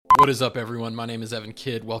What is up, everyone? My name is Evan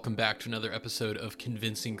Kidd. Welcome back to another episode of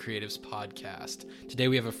Convincing Creatives Podcast. Today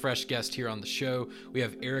we have a fresh guest here on the show. We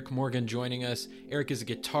have Eric Morgan joining us. Eric is a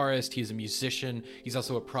guitarist. He's a musician. He's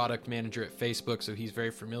also a product manager at Facebook, so he's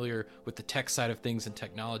very familiar with the tech side of things and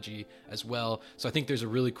technology as well. So I think there's a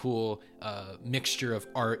really cool mixture of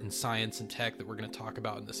art and science and tech that we're going to talk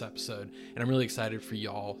about in this episode, and I'm really excited for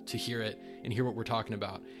y'all to hear it and hear what we're talking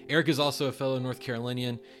about. Eric is also a fellow North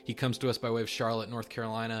Carolinian. He comes to us by way of Charlotte, North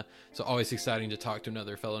Carolina. So always exciting to talk to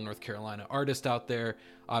another fellow North Carolina artist out there.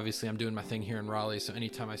 Obviously, I'm doing my thing here in Raleigh, so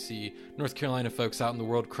anytime I see North Carolina folks out in the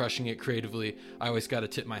world crushing it creatively, I always got to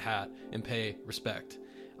tip my hat and pay respect.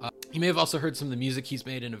 You may have also heard some of the music he's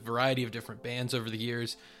made in a variety of different bands over the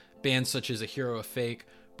years. Bands such as A Hero of Fake,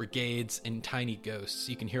 Brigades, and Tiny Ghosts.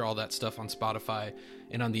 You can hear all that stuff on Spotify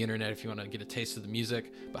and on the internet if you want to get a taste of the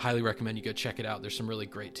music, but highly recommend you go check it out. There's some really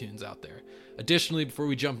great tunes out there. Additionally, before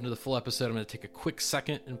we jump into the full episode, I'm going to take a quick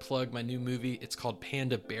second and plug my new movie. It's called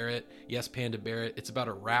Panda Barrett. Yes, Panda Barrett. It's about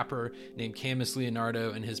a rapper named Camus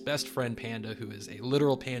Leonardo and his best friend Panda, who is a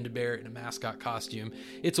literal panda bear in a mascot costume.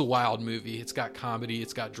 It's a wild movie. It's got comedy,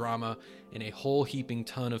 it's got drama, and a whole heaping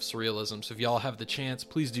ton of surrealism. So if y'all have the chance,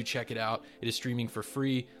 please do check it out. It is streaming for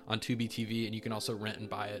free on Tubi TV, and you can also rent and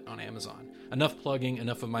buy it on Amazon. Enough plugging,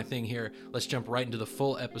 enough of my thing here. Let's jump right into the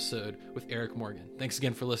full episode with Eric Morgan. Thanks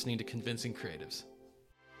again for listening to Convincing Creatives.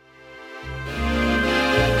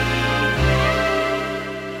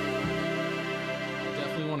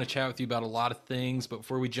 Definitely want to chat with you about a lot of things, but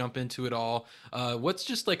before we jump into it all, what's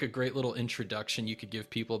just like a great little introduction you could give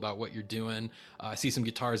people about what you're doing? I see some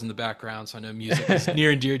guitars in the background, so I know music is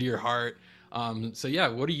near and dear to your heart. So yeah,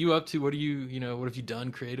 what are you up to? What are you, what have you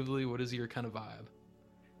done creatively? What is your kind of vibe?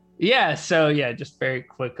 Just very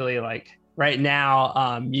quickly, like right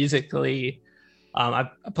now, musically, I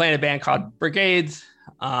play in a band called Brigades,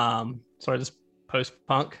 sort of this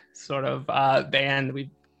post-punk sort of band.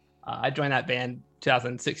 I joined that band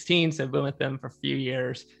 2016, so I've been with them for a few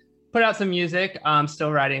years. Put out some music. I'm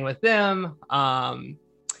still writing with them, and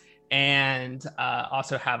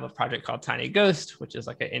also have a project called Tiny Ghost, which is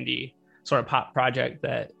like an indie sort of pop project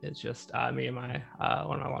that is just me and my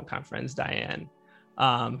one of my longtime friends, Diane,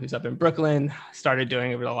 who's up in Brooklyn. Started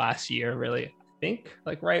doing over the last year, really, I think,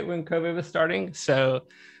 like right when COVID was starting. So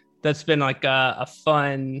that's been like a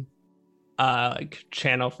fun like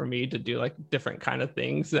channel for me to do like different kind of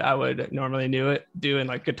things that I would normally do in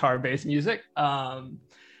like guitar-based music. But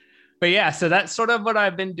yeah, so that's sort of what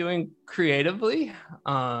I've been doing creatively.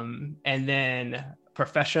 And then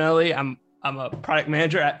professionally, I'm a product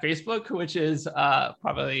manager at Facebook, which is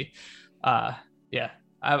probably I'm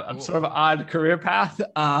Cool. sort of an odd career path.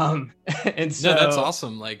 And so No, that's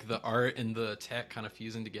awesome. Like the art and the tech kind of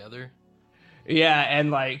fusing together. yeah,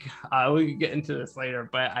 and like we can get into this later,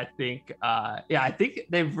 but I think I think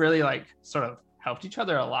they've really like sort of helped each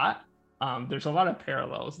other a lot. There's a lot of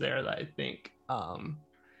parallels there that I think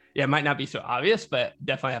it might not be so obvious, but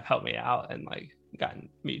definitely have helped me out and like gotten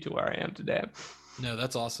me to where I am today. No,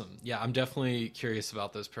 that's awesome. Yeah, I'm definitely curious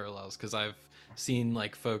about those parallels because I've seen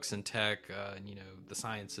like folks in tech and the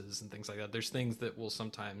sciences and things like that. There's things that will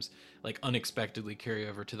sometimes like unexpectedly carry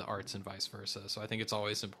over to the arts and vice versa. So I think it's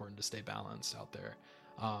always important to stay balanced out there.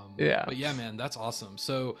 But yeah, man, that's awesome.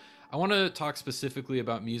 So I want to talk specifically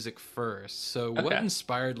about music first. So what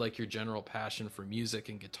inspired like your general passion for music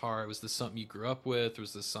and guitar? Was this something you grew up with?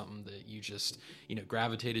 Was this something that you just,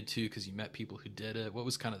 gravitated to because you met people who did it? What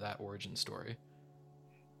was kind of that origin story?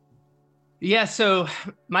 Yeah, so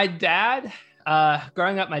my dad,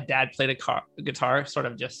 growing up, my dad played a guitar sort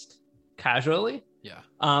of just casually. Yeah.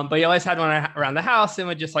 But he always had one around the house and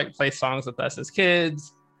would just like play songs with us as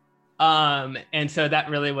kids. And so that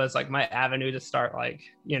really was like my avenue to start, like,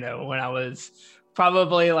 when I was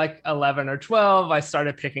probably like 11 or 12, I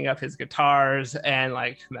started picking up his guitars and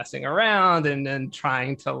like messing around and then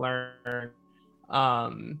trying to learn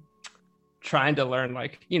like,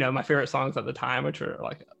 my favorite songs at the time, which were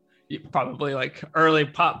like probably like early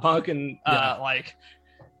pop punk and like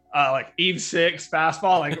Eve 6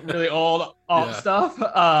 fastball, like really old alt stuff.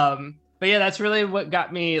 But yeah, that's really what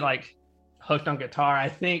got me like hooked on guitar. I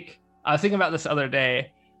think I was thinking about this other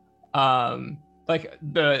day. Like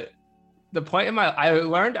the point in I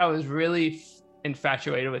learned I was really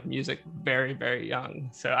infatuated with music very, very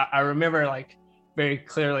young. So I remember like very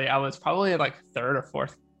clearly, I was probably in like third or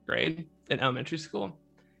fourth grade in elementary school.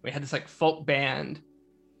 We had this like folk band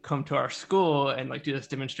come to our school and like do this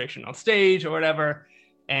demonstration on stage or whatever,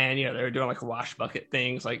 and they were doing like wash bucket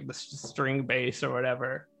things, like the string bass or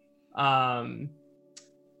whatever, and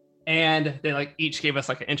they like each gave us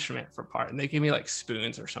like an instrument for part, and they gave me like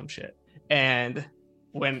spoons or some shit. And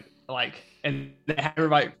when like, and they had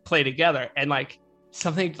everybody play together, and like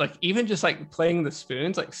something like even just like playing the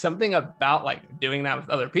spoons, like something about like doing that with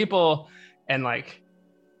other people, and like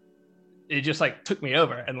it just like took me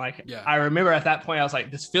over. And like I remember at that point I was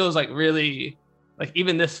like, this feels like really like,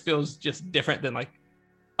 even this feels just different than like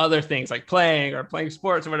other things like playing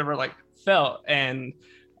sports or whatever like felt. And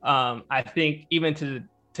I think even to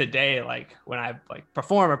today, like when I like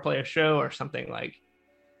perform or play a show or something, like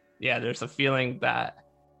there's a feeling that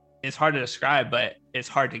it's hard to describe, but it's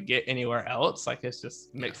hard to get anywhere else. Like it's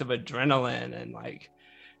just a mix of adrenaline and like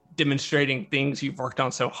demonstrating things you've worked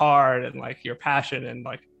on so hard, and like your passion, and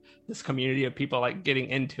like this community of people like getting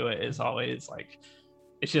into it is always like,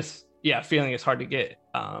 it's just feeling is hard to get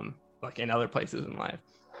like in other places in life.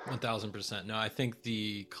 1000%. No, I think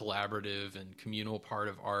the collaborative and communal part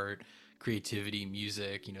of art, creativity,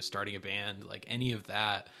 music, starting a band, like any of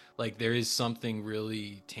that, like there is something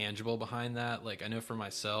really tangible behind that. Like I know for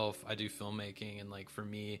myself, I do filmmaking, and like for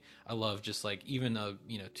me, I love just like even a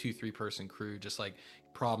 2-3 person crew, just like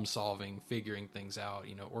problem solving, figuring things out,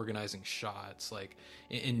 organizing shots. Like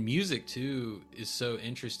in music too is so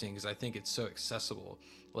interesting because I think it's so accessible.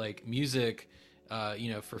 Like music,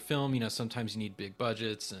 for film, sometimes you need big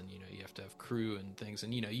budgets, and, you have to have crew and things,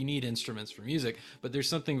 and, you need instruments for music, but there's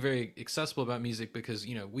something very accessible about music because,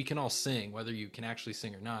 we can all sing, whether you can actually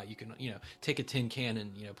sing or not. You can, take a tin can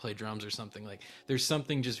and, play drums or something. Like there's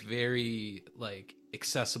something just very like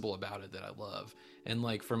accessible about it that I love. And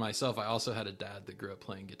like for myself, I also had a dad that grew up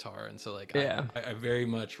playing guitar, and so like I very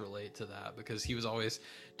much relate to that because he was always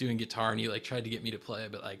doing guitar, and he like tried to get me to play,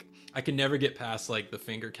 but like I could never get past like the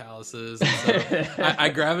finger calluses, and so I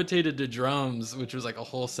gravitated to drums, which was like a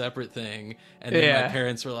whole separate thing. And then my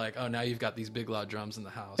parents were like, oh, now you've got these big loud drums in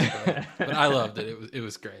the house, but I loved it. It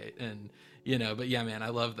was great. And but yeah, man, I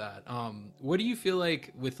love that. What do you feel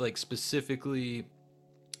like with like specifically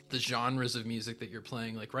the genres of music that you're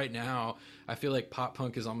playing? Like right now, I feel like pop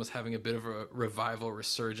punk is almost having a bit of a revival,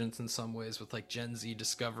 resurgence in some ways, with like Gen Z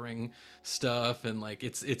discovering stuff, and like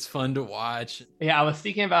it's fun to watch. Yeah, I was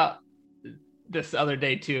thinking about this the other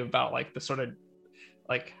day too, about like the sort of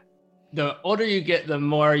like the older you get, the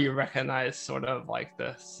more you recognize sort of like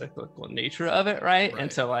the cyclical nature of it, right?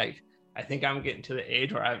 And so like I think I'm getting to the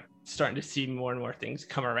age where I'm starting to see more and more things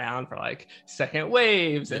come around for like second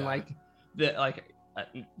waves, and like the like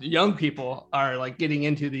young people are like getting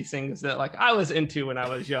into these things that like I was into when I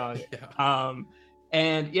was young.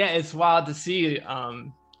 And it's wild to see.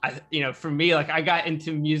 For me, like I got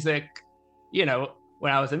into music, when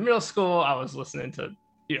I was in middle school. I was listening to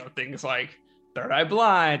things like Third Eye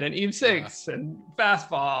Blind and Eve Six and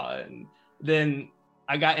Fastball, and then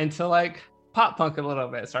I got into like pop punk a little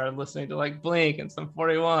bit, started listening to like Blink and Sum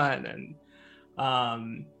 41, and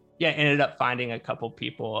ended up finding a couple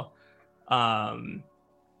people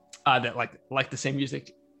that like the same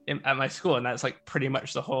music at my school, and that's like pretty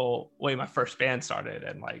much the whole way my first band started.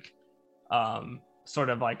 And like sort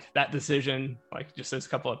of like that decision, like just those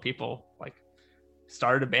couple of people like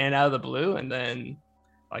started a band out of the blue, and then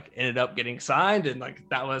like ended up getting signed, and like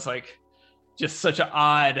that was like just such an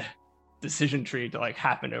odd decision tree to like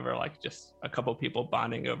happen over like just a couple people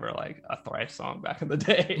bonding over like a Thrice song back in the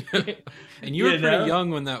day. And you were pretty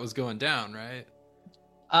young when that was going down, right?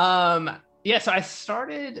 So I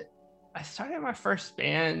started my first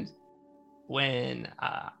band when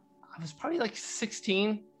I was probably like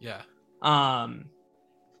 16.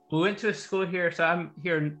 We went to a school here, so I'm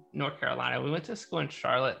here in North Carolina. We went to a school in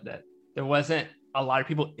Charlotte that there wasn't a lot of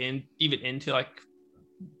people into like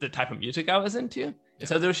the type of music I was into.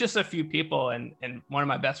 So there was just a few people, and one of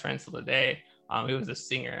my best friends till the day, he was a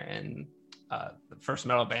singer in the first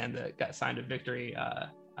metal band that got signed to Victory,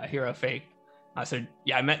 Hero Fake. So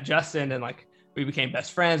I met Justin, and like we became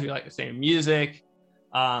best friends. We liked the same music,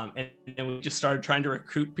 and then we just started trying to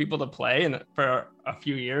recruit people to play. And for a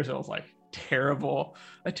few years, it was like a terrible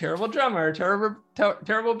drummer, terrible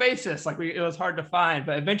bassist. Like it was hard to find,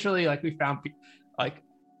 but eventually, like we found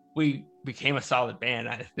we became a solid band.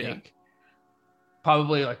 I think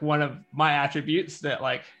probably like one of my attributes that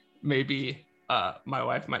like maybe my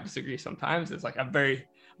wife might disagree sometimes is like I'm very,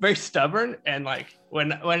 very stubborn, and like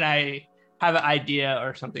when I have an idea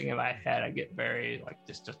or something in my head, I get very like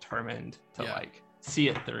just determined to like see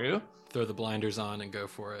it through. Throw the blinders on and go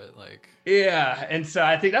for it. Like and so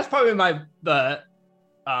I think that's probably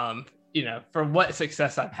for what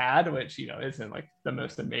success I've had, which isn't like the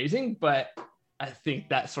most amazing, but I think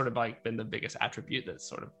that's sort of like been the biggest attribute that's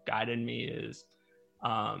sort of guided me is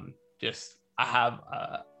just I have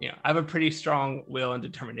a pretty strong will and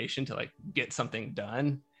determination to like get something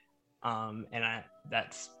done, and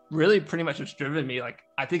that's really pretty much has driven me. Like,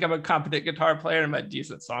 I think I'm a competent guitar player, I'm a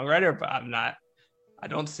decent songwriter, but I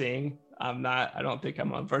don't sing. I don't think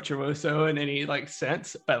I'm a virtuoso in any like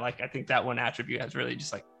sense, but like, I think that one attribute has really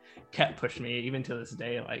just like kept pushing me even to this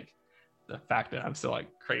day. Like the fact that I'm still like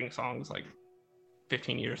creating songs like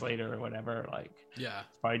 15 years later or whatever, like, yeah,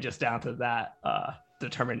 it's probably just down to that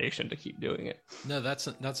determination to keep doing it. No, that's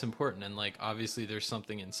important. And like, obviously there's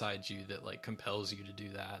something inside you that like compels you to do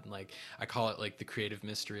that. And like, I call it like the creative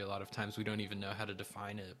mystery. A lot of times we don't even know how to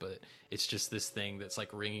define it, but it's just this thing that's like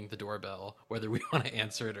ringing the doorbell, whether we want to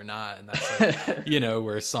answer it or not. And that's like, you know,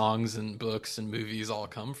 where songs and books and movies all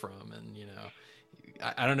come from. And, you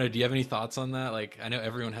know, I don't know. Do you have any thoughts on that? Like, I know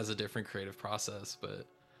everyone has a different creative process, but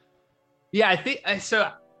Yeah, I think so.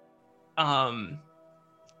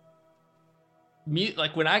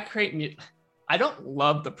 Like when I create music, I don't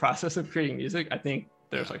love the process of creating music. I think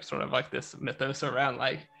there's like sort of like this mythos around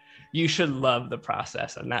like you should love the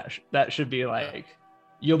process, and that should be like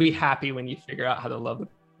you'll be happy when you figure out how to love the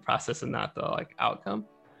process and not the like outcome.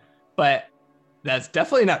 But that's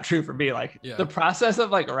definitely not true for me. Like the process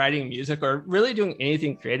of like writing music or really doing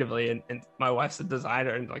anything creatively, and my wife's a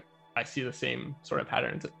designer, and like I see the same sort of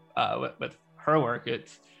patterns with her work.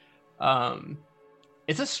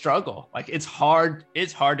 It's a struggle. Like it's hard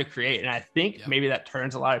to create. And I think maybe that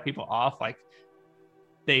turns a lot of people off. Like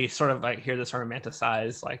they sort of like hear this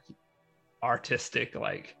romanticized, like artistic,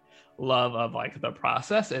 like love of like the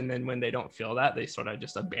process. And then when they don't feel that, they sort of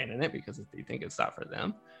just abandon it because they think it's not for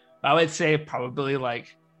them. I would say probably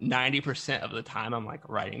like 90% of the time I'm like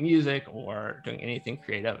writing music or doing anything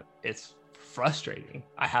creative, it's frustrating.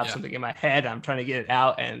 I have something in my head, I'm trying to get it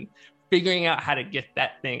out, and figuring out how to get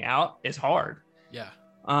that thing out is hard. Yeah.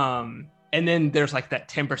 And then there's like that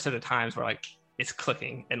 10% of times where like it's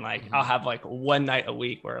clicking, and like I'll have like one night a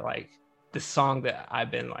week where like the song that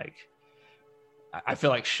I've been like, I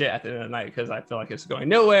feel like shit at the end of the night because I feel like it's going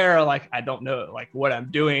nowhere, or like I don't know like what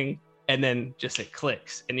I'm doing, and then just it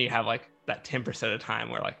clicks, and you have like that 10% of time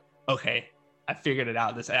where like, okay, I figured it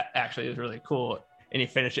out, this actually is really cool, and you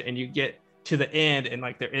finish it and you get to the end, and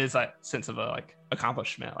like there is that sense of a like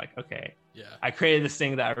accomplishment, like, okay, I created this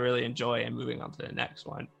thing that I really enjoy, and moving on to the next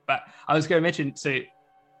one. But I was going to mention, so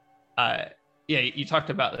you talked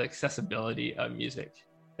about the accessibility of music,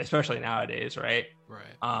 especially nowadays, right?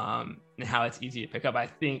 And how it's easy to pick up. I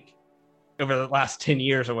think over the last 10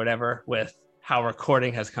 years or whatever, with how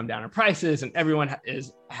recording has come down in prices, and everyone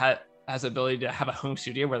has the ability to have a home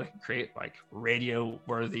studio where they can create like radio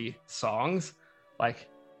worthy songs, like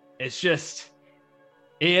it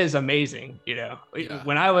is amazing, you know.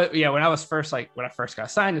 When I first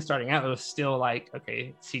got signed and starting out, it was still like,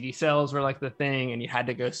 okay, CD sales were like the thing, and you had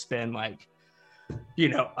to go spend like, you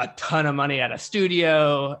know, a ton of money at a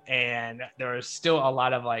studio, and there was still a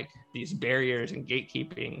lot of like these barriers and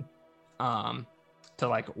gatekeeping to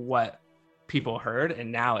like what people heard.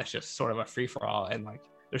 And now it's just sort of a free-for-all, and like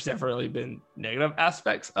there's definitely been negative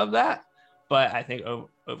aspects of that, but I think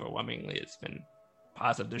overwhelmingly it's been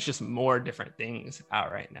positive. There's just more different things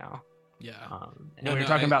out right now. We were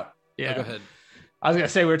talking about go ahead. I was gonna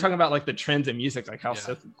say, we were talking about like the trends in music, like how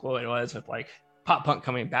so cool it was with like pop punk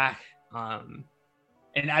coming back,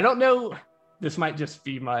 and I don't know, this might just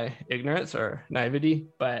be my ignorance or naivety,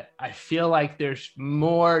 but I feel like there's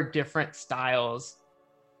more different styles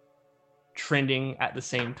trending at the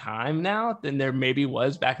same time now than there maybe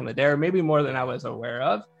was back in the day, or maybe more than I was aware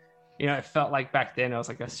of. You know, it felt like back then it was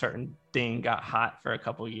like a certain thing got hot for a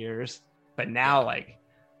couple years, but now like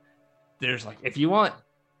there's like, if you want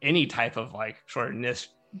any type of like sort of niche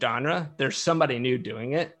genre, there's somebody new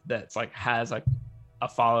doing it that's like has like a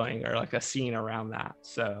following or like a scene around that.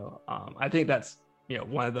 So I think that's, you know,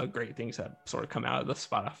 one of the great things that sort of come out of the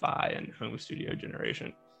Spotify and home studio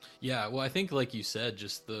generation. Yeah, well, I think like you said,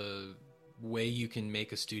 just the way you can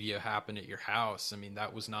make a studio happen at your house, I mean,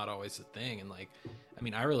 that was not always a thing. And like, I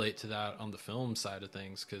mean, I relate to that on the film side of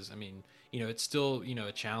things, because I mean, you know, it's still, you know,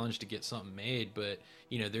 a challenge to get something made, but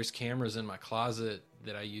you know, there's cameras in my closet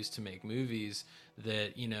that I used to make movies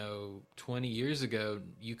that, you know, 20 years ago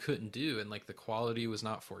you couldn't do, and like the quality was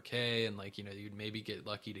not 4K, and like, you know, you'd maybe get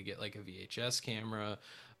lucky to get like a VHS camera.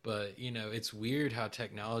 But you know, it's weird how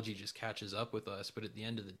technology just catches up with us. But at the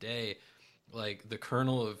end of the day, like the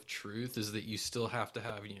kernel of truth is that you still have to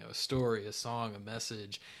have, you know, a story, a song, a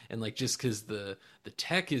message, and like just because the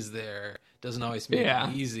tech is there doesn't always make it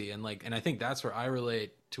easy. And like, and I think that's where I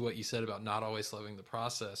relate to what you said about not always loving the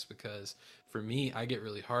process, because for me, I get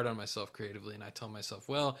really hard on myself creatively, and I tell myself,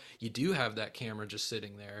 well, you do have that camera just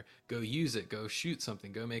sitting there, go use it, go shoot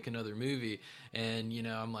something, go make another movie. And, you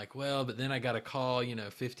know, I'm like, well, but then I got to call, you know,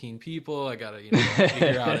 15 people. I got to, you know,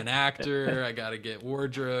 figure out an actor. I got to get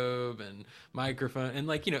wardrobe and microphone. And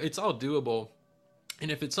like, you know, it's all doable.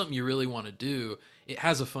 And if it's something you really want to do, it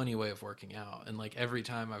has a funny way of working out. And like every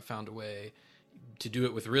time I've found a way to do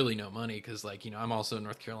it with really no money, because like, you know, I'm also in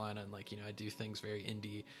North Carolina, and like, you know, I do things very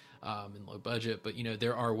indie and low budget, but you know,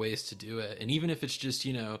 there are ways to do it. And even if it's just,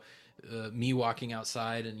 you know, me walking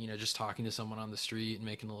outside and, you know, just talking to someone on the street and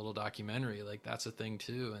making a little documentary, like that's a thing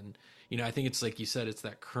too. And, you know, I think it's like you said, it's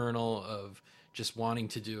that kernel of just wanting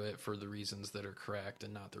to do it for the reasons that are correct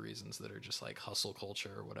and not the reasons that are just like hustle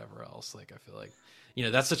culture or whatever else. Like, I feel like, you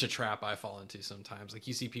know, that's such a trap I fall into sometimes. Like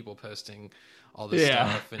you see people posting all this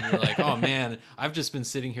stuff and you're like, oh man, I've just been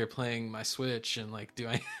sitting here playing my Switch and like, do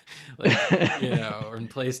I like, you know, or in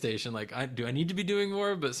PlayStation, like do I need to be doing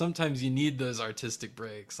more? But sometimes you need those artistic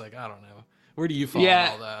breaks. Like, I don't know. Where do you fall in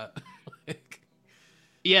all that? Like,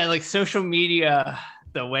 yeah, like social media,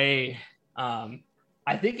 the way, I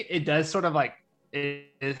think it does sort of like, it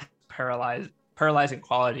is paralyzing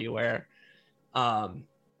quality where,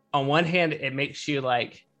 on one hand, it makes you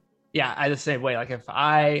like, yeah, I the same way. Like if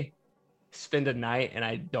I spend a night and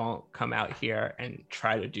I don't come out here and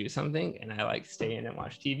try to do something, and I like stay in and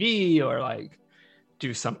watch TV or like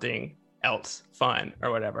do something else fun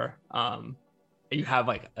or whatever, you have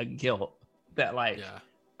like a guilt that like,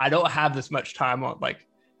 I don't have this much time on, like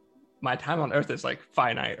my time on earth is like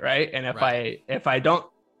finite, right? And if I don't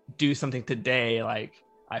do something today, like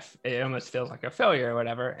it almost feels like a failure or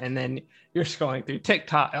whatever. And then you're scrolling through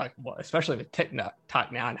TikTok, like, well, especially with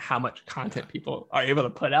TikTok now, and how much content people are able to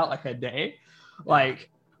put out like a day. Like,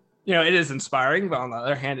 you know, it is inspiring, but on the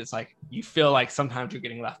other hand, it's like you feel like sometimes you're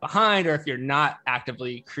getting left behind, or if you're not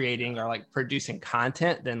actively creating or like producing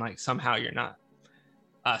content, then like somehow you're not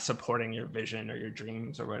supporting your vision or your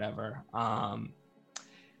dreams or whatever. And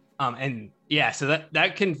yeah, so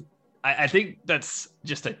that can, I think that's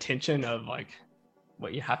just a tension of like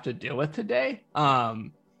what you have to deal with today.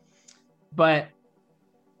 But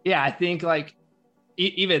yeah, I think like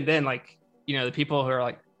even then, like, you know, the people who are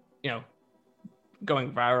like, you know,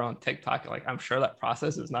 going viral on TikTok, like I'm sure that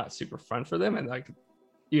process is not super fun for them, and like,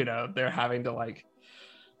 you know, they're having to like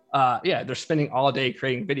they're spending all day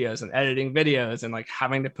creating videos and editing videos and like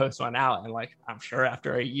having to post one out, and like I'm sure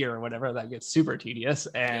after a year or whatever that gets super tedious,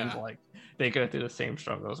 and like they go through the same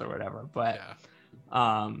struggles or whatever. But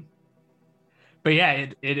yeah,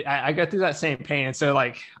 I go through that same pain. And so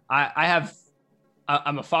like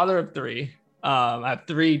I'm a father of three. I have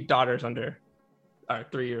three daughters under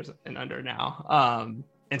 3 years and under now.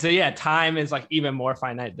 And so yeah, time is like even more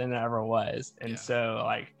finite than it ever was. And so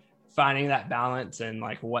like finding that balance and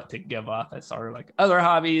like what to give up as sort of like other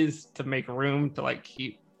hobbies to make room to like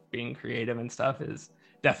keep being creative and stuff is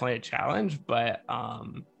definitely a challenge. But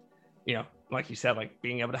you know, like you said, like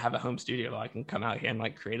being able to have a home studio, I can come out here and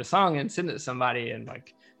like create a song and send it to somebody and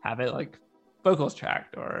like have it like vocals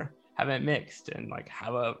tracked or have it mixed and like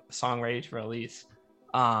have a song ready to release.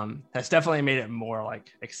 Has definitely made it more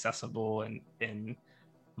like accessible and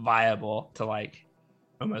viable to like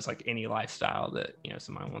almost like any lifestyle that, you know,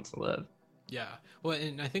 someone wants to live. Yeah. Well,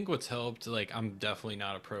 and I think what's helped, like, I'm definitely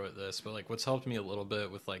not a pro at this, but like what's helped me a little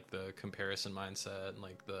bit with like the comparison mindset and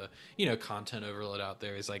like the, you know, content overload out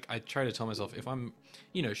there is like, I try to tell myself if I'm,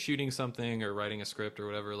 you know, shooting something or writing a script or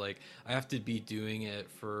whatever, like I have to be doing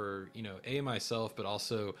it for, you know, myself, but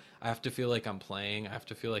also I have to feel like I'm playing. I have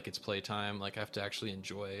to feel like it's playtime. Like I have to actually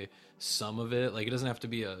enjoy some of it. Like it doesn't have to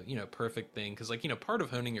be a, you know, perfect thing. Cause like, you know, part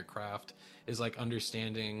of honing your craft is like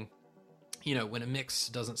understanding, you know, when a mix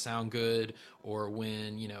doesn't sound good, or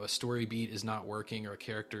when, you know, a story beat is not working, or a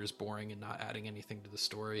character is boring and not adding anything to the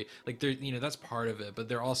story, like there, you know, that's part of it. But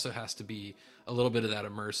there also has to be a little bit of that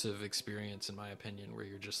immersive experience, in my opinion, where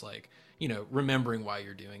you're just like, you know, remembering why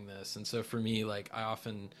you're doing this. And so for me, like I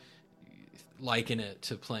often liken it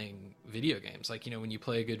to playing video games. Like, you know, when you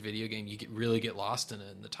play a good video game, you really get lost in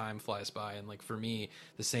it and the time flies by. And like for me,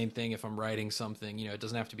 the same thing, if I'm writing something, you know, it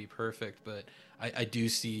doesn't have to be perfect, but I do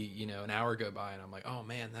see, you know, an hour go by and I'm like, oh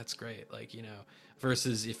man, that's great. Like, you know,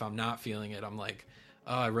 versus if I'm not feeling it, I'm like,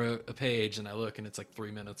 oh, I wrote a page and I look and it's like 3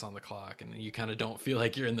 minutes on the clock and you kind of don't feel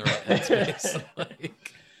like you're in the right headspace. Like,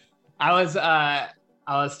 I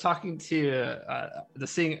was talking to the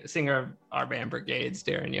singer of our band Brigades,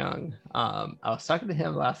 Darren Young. I was talking to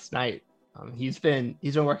him last night. He's been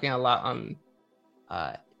working a lot on.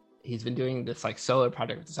 He's been doing this like solo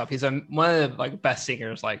project with himself. He's one of the like best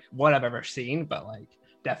singers, like what I've ever seen, but like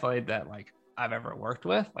definitely that like I've ever worked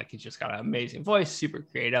with. Like he's just got an amazing voice, super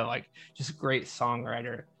creative, like just a great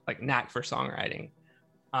songwriter, like knack for songwriting.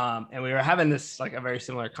 And we were having this like a very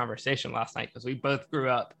similar conversation last night because we both grew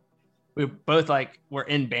up, we both like were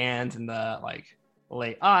in bands in the like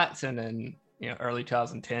late aughts and then, you know, early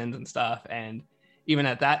 2010s and stuff. And even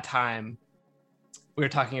at that time, we were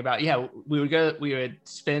talking about, yeah, we would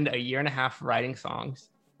spend a year and a half writing songs,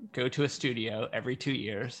 go to a studio every 2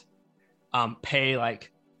 years, pay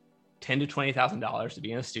like $10,000 to $20,000 to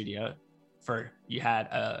be in a studio for, you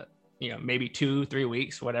had you know, maybe 2-3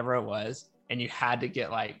 weeks, whatever it was. And you had to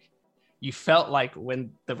get like, you felt like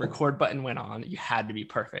when the record button went on, you had to be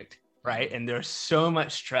perfect. Right. And there's so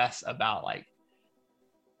much stress about like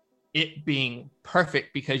it being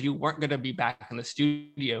perfect because you weren't going to be back in the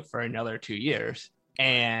studio for another 2 years.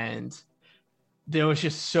 And there was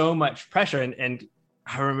just so much pressure. And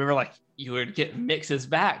I remember like you would get mixes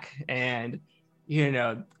back and, you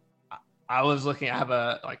know, I was looking, I have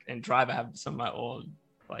a like in Drive, I have some of my old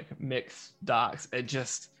like mix docs. It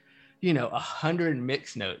just, you know, 100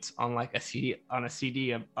 mix notes on like a CD,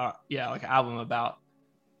 yeah, like an album about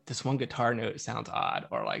this one guitar note sounds odd,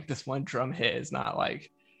 or like this one drum hit is not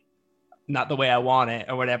the way I want it,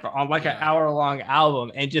 or whatever, on like an hour-long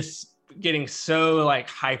album, and just getting so like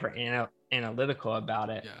hyper analytical about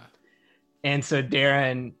it. Yeah. And so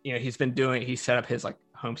Darren, you know, he set up his like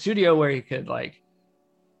home studio where he could like,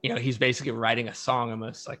 you know, he's basically writing a song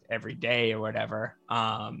almost like every day or whatever.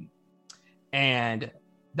 And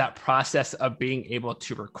that process of being able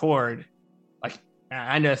to record, like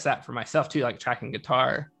I noticed that for myself too, like tracking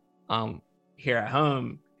guitar here at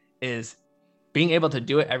home, is being able to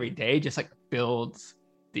do it every day just like builds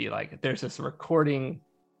the, like, there's this recording,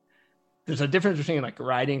 there's a difference between like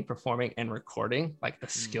writing, performing, and recording, like the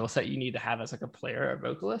skill set you need to have as like a player or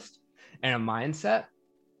vocalist and a mindset.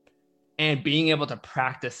 And being able to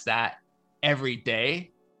practice that every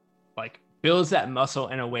day, like builds that muscle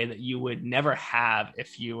in a way that you would never have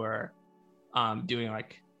if you were doing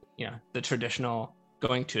like, you know, the traditional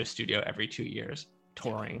going to a studio every 2 years,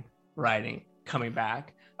 touring, writing, coming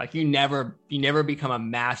back. Like you never become a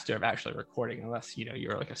master of actually recording unless, you know,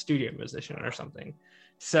 you're like a studio musician or something.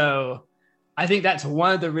 So I think that's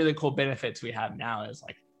one of the really cool benefits we have now, is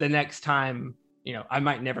like the next time, you know, I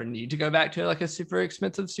might never need to go back to like a super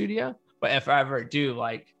expensive studio, but if I ever do,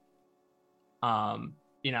 like,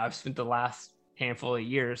 you know, I've spent the last handful of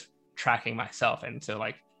years tracking myself. And so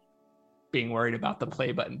like being worried about the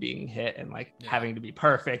play button being hit and like having to be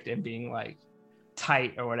perfect and being like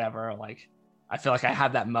tight or whatever, like I feel like I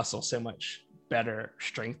have that muscle so much better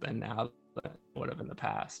strengthened now than I would have in the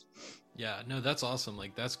past. Yeah, no, that's awesome.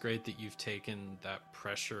 Like that's great that you've taken that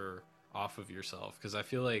pressure off of yourself, because I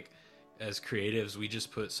feel like as creatives we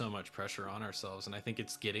just put so much pressure on ourselves, and I think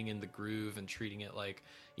it's getting in the groove and treating it like,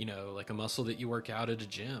 you know, like a muscle that you work out at a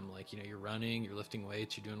gym. Like, you know, you're running, you're lifting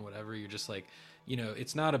weights, you're doing whatever, you're just like, you know,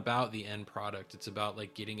 it's not about the end product, it's about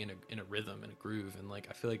like getting in a rhythm and a groove. And like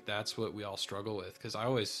I feel like that's what we all struggle with, because I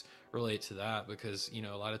always relate to that, because, you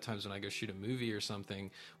know, a lot of times when I go shoot a movie or something,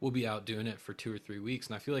 we'll be out doing it for 2 or 3 weeks,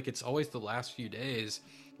 and I feel like it's always the last few days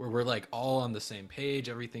where we're like all on the same page,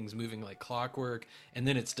 everything's moving like clockwork, and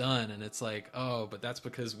then it's done and it's like, oh, but that's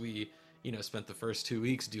because we, you know, spent the first 2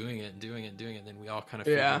 weeks doing it, and then we all kind of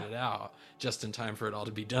figured it out just in time for it all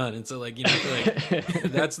to be done. And so like, you know, I feel like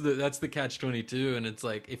that's the catch-22. And it's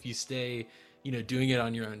like, if you stay, you know, doing it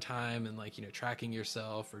on your own time and like, you know, tracking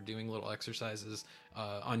yourself or doing little exercises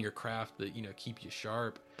on your craft that, you know, keep you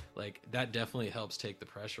sharp, like that definitely helps take the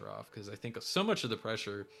pressure off. Because I think so much of the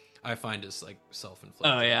pressure I find is like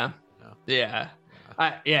self-inflicted. Oh yeah. You know? Yeah.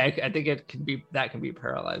 I think it can be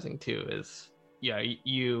paralyzing too, is, you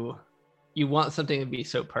know, you want something to be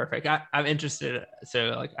so perfect. I'm interested,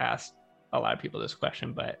 so like I asked a lot of people this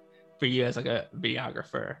question, but for you as like a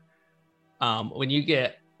videographer, when you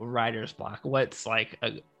get writer's block, what's like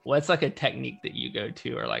a technique that you go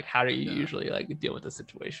to, or like how do you usually like deal with a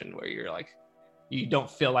situation where you're like, you don't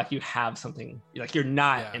feel like you have something, like you're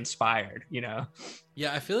not inspired, you know?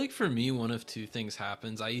 Yeah, I feel like for me, one of two things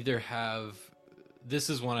happens. I either have, this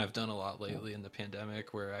is one I've done a lot lately in the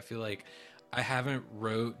pandemic, where I feel like I haven't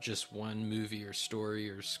wrote just one movie or story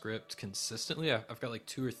or script consistently. I've got like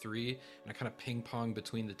 2 or 3, and I kind of ping pong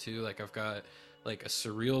between the two. Like I've got like a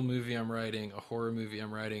surreal movie I'm writing, a horror movie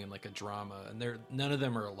I'm writing, and like a drama, and none of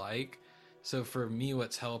them are alike. So for me,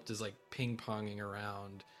 what's helped is like ping ponging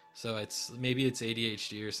around So maybe it's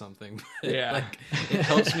ADHD or something. But Yeah. like it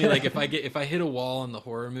helps me. Like if I hit a wall in the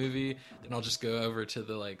horror movie, then I'll just go over to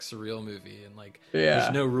the like surreal movie, and like there's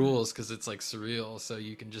Yeah. no rules because it's like surreal, so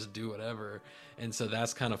you can just do whatever. And so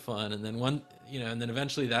that's kind of fun. And then and then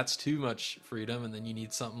eventually that's too much freedom, and then you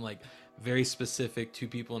need something like very specific, two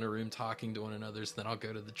people in a room talking to one another. So then I'll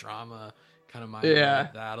go to the drama, kind of mind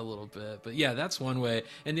that a little bit. But yeah, that's one way.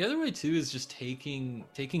 And the other way too is just taking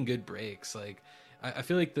good breaks. Like I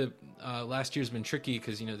feel like the last year's been tricky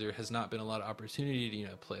because there has not been a lot of opportunity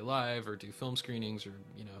to play live or do film screenings or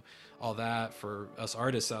all that for us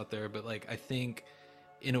artists out there. But like I think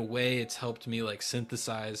in a way it's helped me like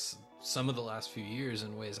synthesize some of the last few years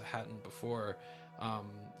in ways I hadn't before.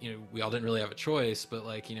 We all didn't really have a choice, but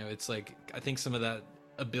like it's like I think some of that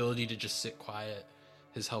ability to just sit quiet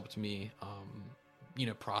has helped me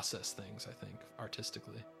process things, I think,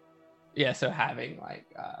 artistically. Yeah, so having like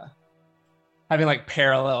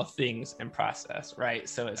parallel things in process, right?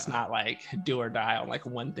 So it's not like do or die on like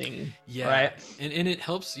one thing. Yeah, right. And it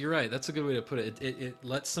helps. You're right. That's a good way to put it. It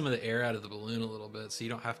lets some of the air out of the balloon a little bit, so you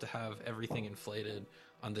don't have to have everything inflated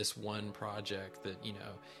on this one project that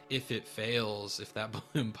if it fails, if that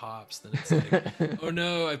balloon pops, then it's like oh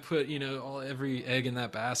no, I put every egg in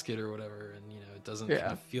that basket or whatever, and it doesn't kind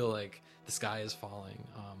of feel like the sky is falling.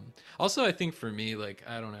 Also I think for me, like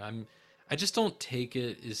I don't know, I just don't take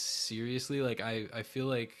it as seriously. Like I feel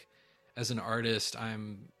like as an artist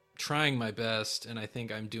I'm trying my best, and I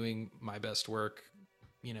think I'm doing my best work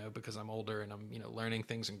because I'm older and I'm learning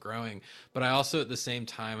things and growing. But I also at the same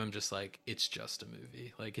time I'm just like, it's just a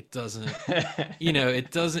movie. Like it doesn't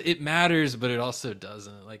it matters, but it also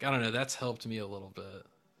doesn't. Like I don't know, that's helped me a little bit.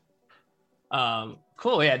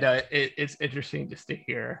 Cool. Yeah, no, it's interesting just to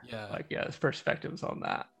hear his perspectives on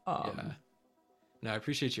that. No, I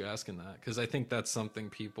appreciate you asking that, because I think that's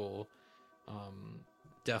something people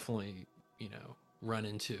definitely run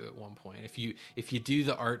into at one point. If you do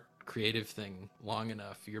the art creative thing long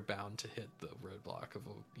enough, you're bound to hit the roadblock of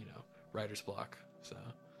a writer's block. So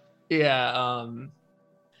I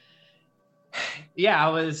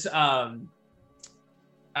was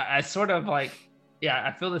I sort of like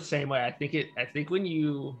I feel the same way. I think when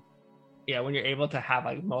you're able to have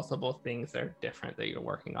like multiple things that are different that you're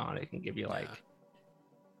working on, it can give you like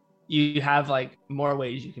you have like more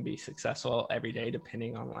ways you can be successful every day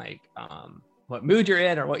depending on like what mood you're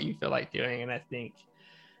in or what you feel like doing. And I think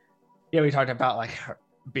we talked about like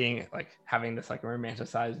being like having this like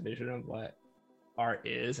romanticized vision of what art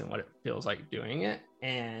is and what it feels like doing it.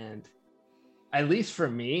 And at least for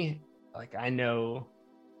me, like I know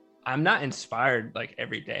I'm not inspired like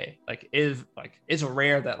every day. Like it's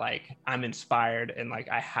rare that like I'm inspired and like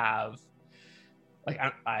I have like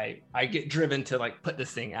I get driven to like put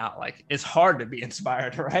this thing out. Like it's hard to be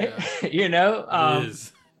inspired, right? It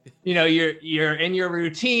is. You're in your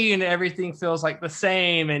routine, everything feels like the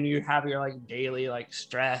same, and you have your like daily like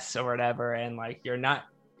stress or whatever, and like you're not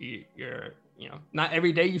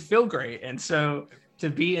every day you feel great, and so to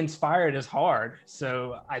be inspired is hard.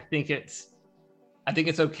 So I think it's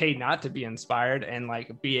okay not to be inspired, and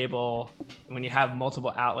like be able, when you have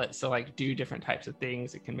multiple outlets to like do different types of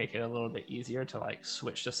things, it can make it a little bit easier to like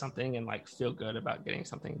switch to something and like feel good about getting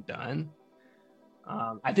something done.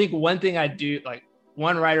 I think one thing I do, like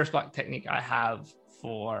one writer's block technique I have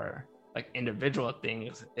for like individual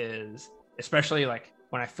things is, especially like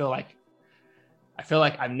when I feel like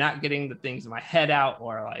I'm not getting the things in my head out,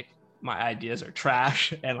 or like my ideas are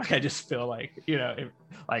trash and like I just feel like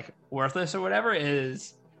like worthless or whatever,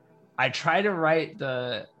 is I try to write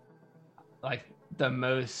the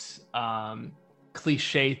most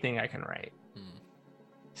cliche thing I can write.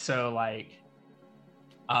 So like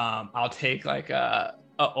I'll take like a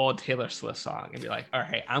old Taylor Swift song and be like, all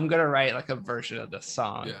right, I'm gonna write like a version of this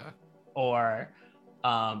song. Or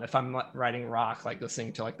if I'm writing rock, like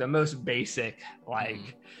listening to like the most basic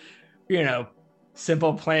like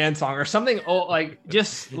Simple Plan song or something old, like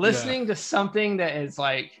just listening to something that is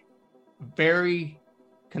like very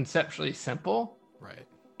conceptually simple, right?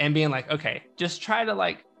 And being like, okay, just try to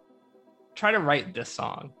write this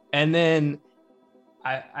song. And then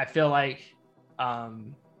I feel like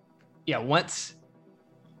once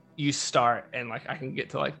you start and like I can get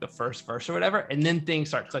to like the first verse or whatever, and then things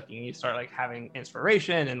start clicking, you start like having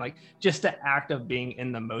inspiration, and like just the act of being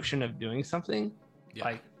in the motion of doing something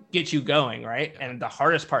like get you going, right? And the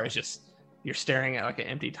hardest part is just you're staring at like an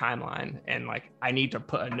empty timeline, and like I need to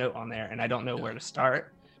put a note on there and I don't know where to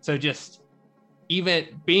start. So just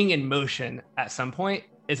even being in motion at some point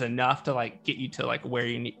is enough to like get you to like where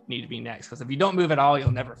you need to be next, because if you don't move at all,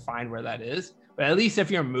 you'll never find where that is. But at least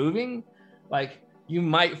if you're moving, like you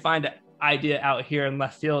might find idea out here in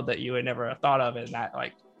left field that you would never have thought of, and that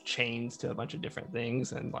like chains to a bunch of different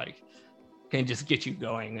things and like can just get you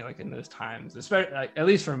going like in those times. Especially like, at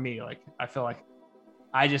least for me, like I feel like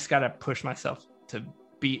I just got to push myself to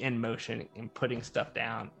be in motion and putting stuff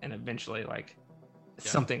down, and eventually like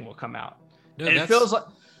something will come out. No, and it feels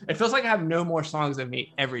like I have no more songs of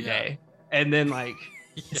me every day, and then like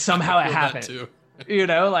somehow it happens. You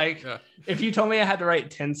know, like if you told me I had to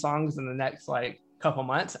write 10 songs in the next like couple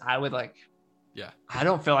months, I would like, I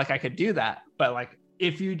don't feel like I could do that. But like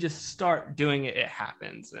if you just start doing it, it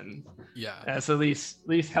happens, and that's at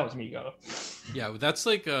least helps me go. Yeah, that's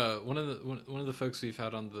like one of the folks we've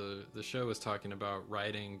had on the show was talking about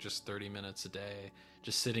writing just 30 minutes a day,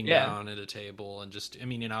 just sitting down at a table and just, I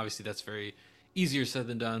mean, and obviously that's very easier said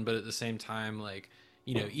than done, but at the same time, like,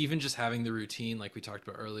 you know, even just having the routine like we talked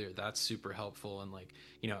about earlier, that's super helpful. And like,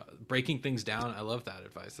 you know, breaking things down, I love that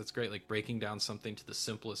advice. That's great. Like breaking down something to the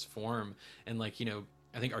simplest form, and like, you know,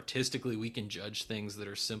 I think artistically we can judge things that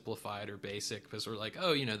are simplified or basic because we're like,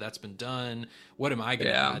 oh, you know, that's been done. What am I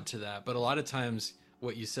going to add to that? But a lot of times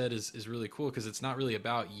what you said is really cool because it's not really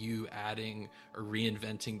about you adding or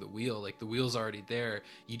reinventing the wheel. Like the wheel's already there.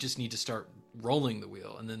 You just need to start rolling the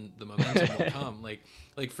wheel, and then the momentum will come.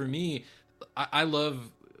 Like for me, I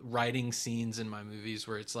love writing scenes in my movies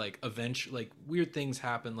where it's like eventually like weird things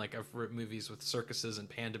happen. Like I've written movies with circuses and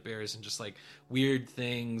panda bears and just like weird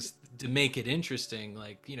things to make it interesting,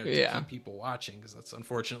 like, you know, to keep people watching, because that's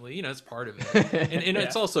unfortunately, you know, it's part of it. And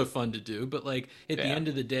it's also fun to do, but like at the end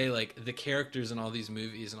of the day, like the characters in all these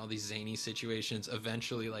movies and all these zany situations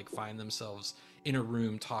eventually like find themselves in a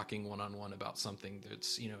room talking one-on-one about something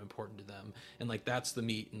that's, you know, important to them, and like that's the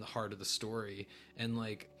meat and the heart of the story. And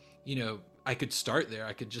like, you know, I could start there.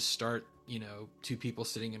 I could just start, you know, two people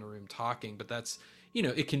sitting in a room talking, but that's, you know,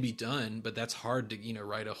 it can be done, but that's hard to, you know,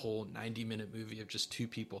 write a whole 90-minute movie of just two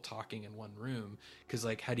people talking in one room. Cause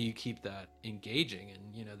like, how do you keep that engaging?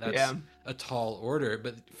 And, you know, that's a tall order.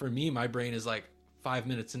 But for me, my brain is like 5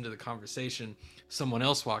 minutes into the conversation, someone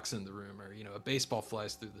else walks in the room, or, you know, a baseball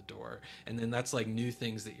flies through the door. And then that's like new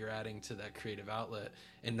things that you're adding to that creative outlet.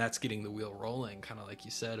 And that's getting the wheel rolling, kind of like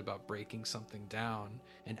you said about breaking something down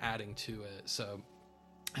and adding to it. So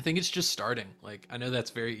I think it's just starting. Like, I know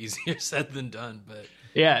that's very easier said than done, but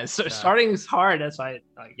starting is hard. That's why,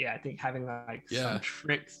 like, I think having like some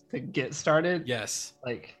tricks to get started,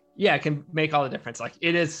 like, it can make all the difference. Like,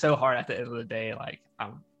 it is so hard at the end of the day. Like,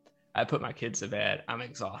 I put my kids to bed, I'm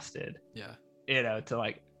exhausted. You know, to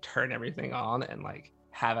like turn everything on and like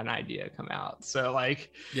have an idea come out. So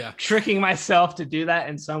like, tricking myself to do that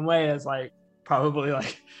in some way is like probably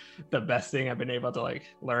like the best thing I've been able to like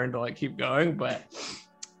learn to like keep going. But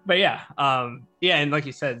and like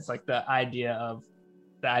you said, it's like the idea of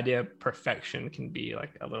perfection can be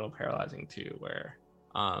like a little paralyzing too, where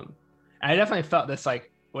I definitely felt this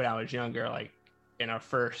like when I was younger, like in our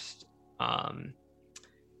first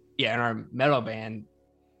in our metal band,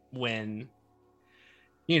 when,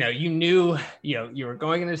 you know, you knew, you know, you were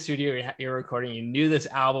going into the studio, you're recording, you knew this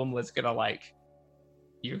album was gonna like,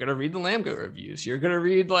 you're gonna read the Lambgoat reviews, you're gonna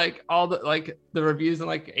read like all the like the reviews in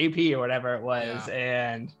like AP or whatever it was,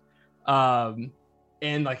 and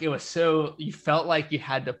like it was so, you felt like you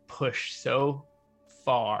had to push so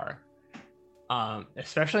far,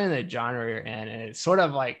 especially in the genre you're in, and it's sort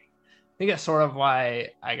of like, I think it's sort of why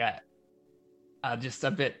I got just a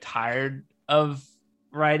bit tired of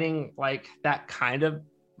writing like that kind of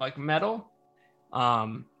like metal.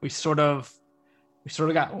 We sort of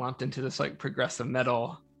got lumped into this like progressive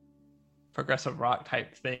rock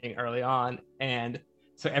type thing early on, and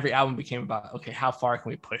so every album became about, okay, how far can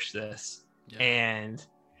we push this? And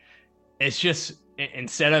it's just,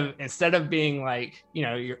 instead of being like, you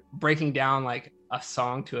know, you're breaking down like a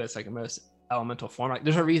song to its like most elemental form, like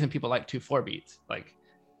there's a reason people like 2/4 beats. Like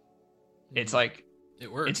it's like, it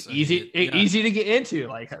works. It's easy to get into.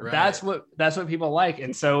 Like that's what people like.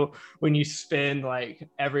 And so when you spend like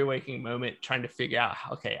every waking moment trying to figure out,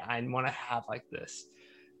 okay, I want to have like this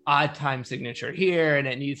odd time signature here, and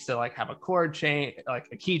it needs to like have a chord change, like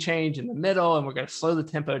a key change in the middle, and we're going to slow the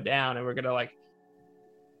tempo down, and we're going to like,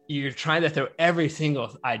 you're trying to throw every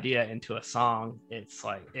single idea into a song. It's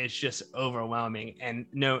like, it's just overwhelming. And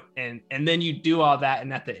then you do all that,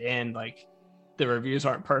 and at the end, like, the reviews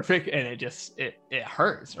aren't perfect, and it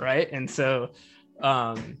hurts, right? And so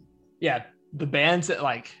the bands that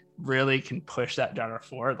like really can push that genre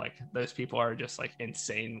forward, like those people are just like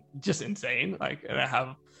insane, like, and I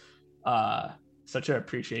have such an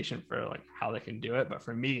appreciation for like how they can do it. But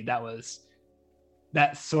for me,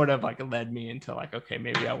 that sort of like led me into like, okay,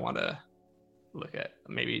 maybe I want to look at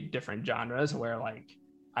maybe different genres where like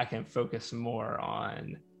I can focus more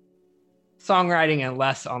on songwriting and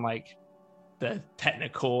less on like the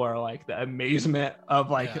technical or like the amazement of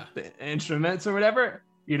like the instruments or whatever.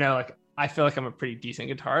 You know, like I feel like I'm a pretty decent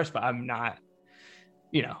guitarist, but I'm not,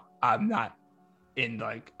 you know, I'm not in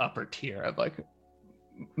like upper tier of like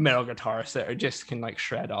metal guitarists that are just can like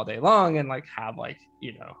shred all day long and like have like,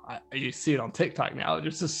 you know, you see it on TikTok now.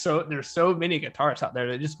 There's so many guitarists out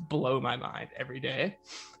there that just blow my mind every day.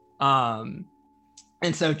 And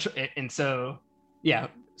so yeah,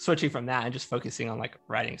 switching from that and just focusing on like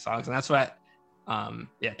writing songs. And that's what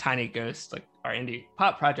Tiny Ghost, like our indie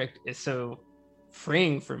pop project, is so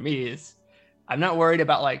freeing for me. Is I'm not worried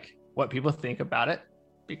about like what people think about it,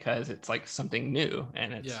 because it's like something new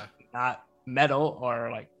and it's not metal or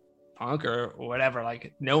like punk or whatever.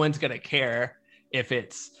 Like no one's gonna care if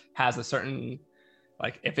it's has a certain,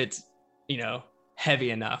 like if it's, you know, heavy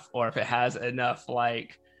enough or if it has enough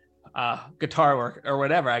like guitar work or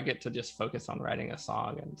whatever. I get to just focus on writing a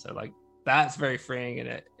song, and so like that's very freeing,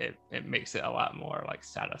 and it makes it a lot more like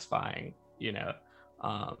satisfying, you know.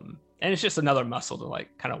 And it's just another muscle to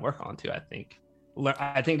like kind of work on too. I think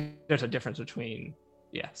there's a difference between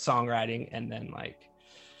songwriting and then like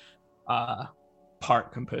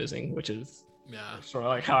part composing, which is sort of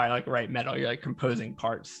like how I like write metal. You're like composing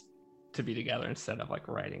parts to be together instead of like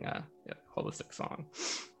writing a holistic song.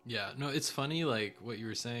 Yeah, no, it's funny, like what you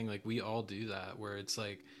were saying, like we all do that, where it's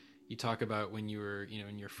like you talk about when you were, you know,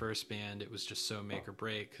 in your first band, it was just so make or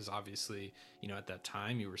break, because obviously, you know, at that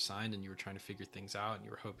time you were signed and you were trying to figure things out and you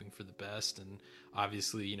were hoping for the best, and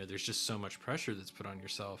obviously, you know, there's just so much pressure that's put on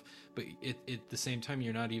yourself. But at the same time,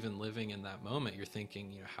 you're not even living in that moment. You're thinking,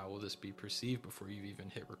 you know, how will this be perceived before you even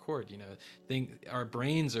hit record? You know, our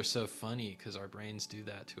brains are so funny because our brains do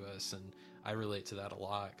that to us, and I relate to that a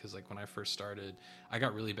lot, because like when I first started, I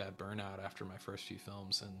got really bad burnout after my first few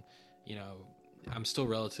films, and you know, I'm still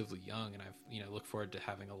relatively young, and I've, you know, look forward to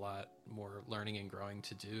having a lot more learning and growing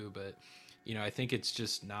to do. But, you know, I think it's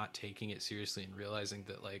just not taking it seriously and realizing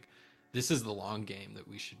that like this is the long game that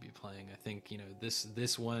we should be playing. I think, you know,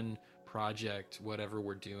 this one project, whatever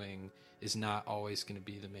we're doing, is not always going to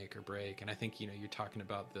be the make or break. And I think, you know, you're talking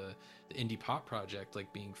about the indie pop project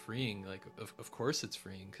like being freeing. Like of course it's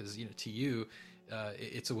freeing, because, you know, to you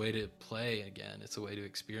it's a way to play again, it's a way to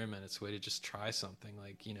experiment, it's a way to just try something,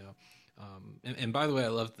 like, you know. And by the way, I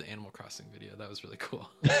loved the Animal Crossing video. That was really cool.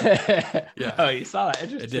 Yeah. Oh, you saw that?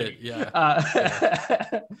 Interesting. I did.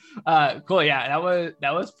 Yeah. Cool. Yeah,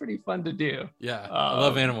 that was pretty fun to do. Yeah, I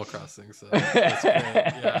love Animal Crossing, so that's great.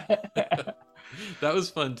 Yeah. That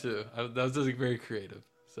was fun too. That was like very creative.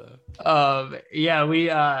 So.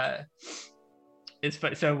 Yeah, it's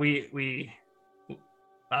fun. So we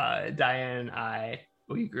Diane and I,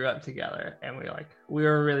 we grew up together, and we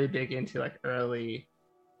were really big into like early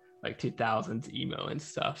like 2000s emo and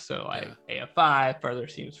stuff, so like AFI, Further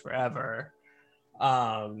Seems Forever,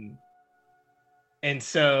 and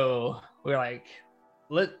so we're like,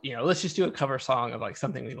 let's just do a cover song of like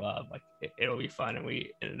something we love, like it'll be fun. And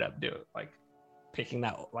we ended up picking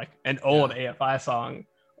that like an old AFI song,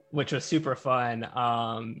 which was super fun,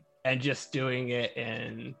 and just doing it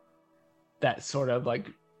in that sort of like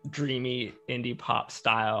dreamy indie pop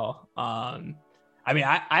style. I mean,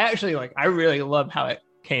 I actually like, I really loved how it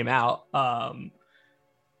came out. It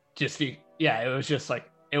was just like,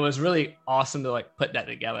 it was really awesome to like put that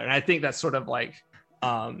together. And I think that's sort of like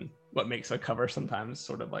what makes a cover sometimes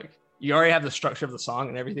sort of like, you already have the structure of the song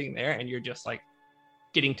and everything there, and you're just like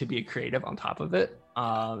getting to be creative on top of it.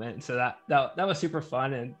 And so that was super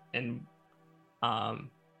fun. And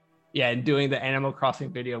doing the Animal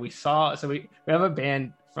Crossing video, we have a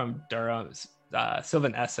band from Durham,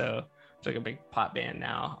 Sylvan Esso. It's like a big pop band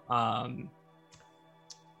now.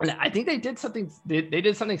 And I think they did something. They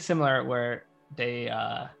did something similar where they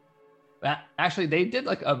actually they did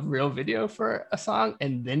like a real video for a song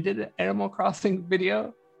and then did an Animal Crossing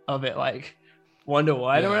video of it, like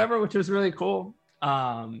 1-to-1 or whatever, which was really cool.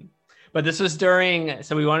 But this was during,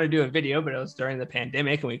 so we wanted to do a video, but it was during the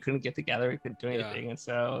pandemic and we couldn't get together. We couldn't do anything, and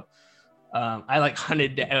so I like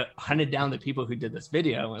hunted down the people who did this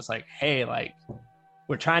video and was like, hey, like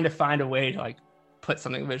we're trying to find a way to like put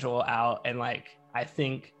something visual out, and like I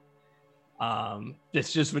think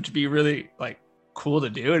this just would be really like cool to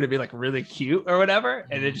do, and it'd be like really cute or whatever,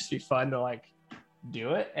 and it'd just be fun to like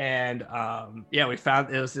do it. And we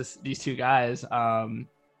found it was just these two guys,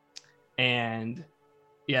 and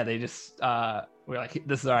they just we're like,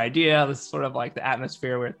 this is our idea, this is sort of like the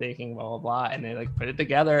atmosphere we're thinking, blah blah blah, and they like put it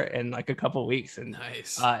together in like a couple weeks, and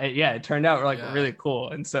nice. It turned out like really cool.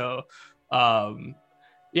 And so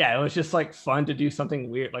it was just like fun to do something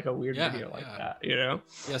weird, like a weird video like that, you know?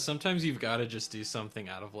 Yeah, sometimes you've got to just do something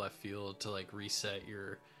out of left field to like reset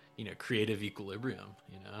your creative equilibrium,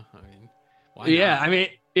 I mean, why Yeah, not? I mean,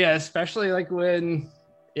 yeah, especially like when,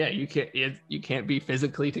 yeah, you can't be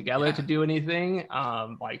physically together to Yeah, do anything.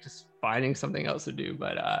 Like just finding something else to do.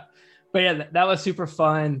 But yeah, that was super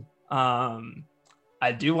fun.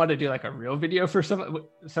 I do want to do like a real video for some of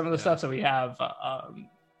the yeah, stuff. So we have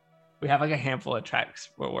like a handful of tracks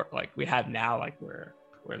where we have now, like we're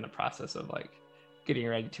in the process of like getting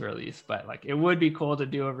ready to release. But like it would be cool to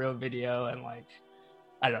do a real video and like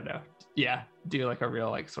I don't know, yeah, do like a real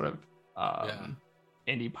like sort of yeah.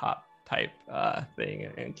 indie pop type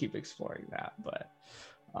thing and keep exploring that. But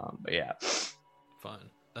yeah. Fun.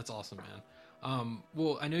 That's awesome, man.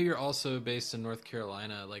 Well, I know you're also based in North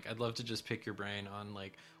Carolina. Like, I'd love to just pick your brain on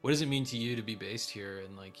like, what does it mean to you to be based here?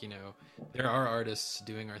 And like, there are artists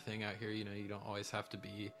doing our thing out here. You don't always have to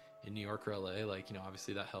be in New York or LA. Like,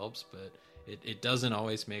 obviously that helps, but it doesn't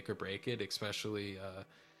always make or break it, especially,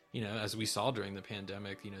 as we saw during the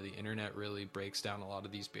pandemic, the internet really breaks down a lot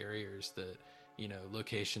of these barriers that,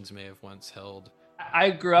 locations may have once held. I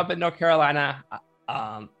grew up in North Carolina.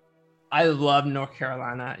 Um, I love North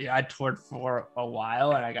Carolina. Yeah, I toured for a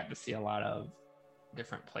while and I got to see a lot of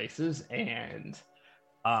different places. And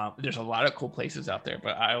there's a lot of cool places out there.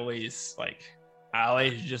 But I always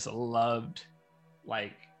just loved,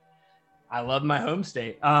 like, I love my home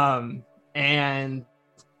state. And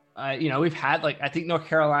we've had like I think North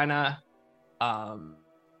Carolina.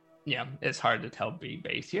 It's hard to tell being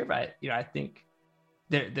based here, but I think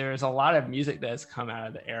there's a lot of music that's come out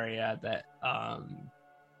of the area that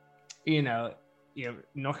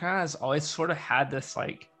North Carolina's always sort of had this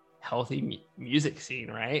like healthy music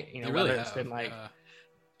scene, right? They really Whether it's have. been like Yeah.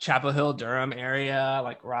 Chapel Hill, Durham area,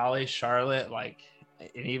 like Raleigh, Charlotte, like,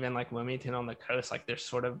 and even like Wilmington on the coast, like there's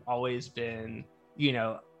sort of always been,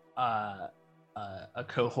 uh, a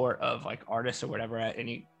cohort of like artists or whatever at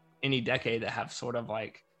any decade that have sort of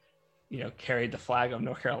like, carried the flag of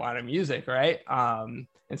North Carolina music, right? And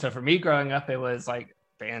so for me growing up, it was like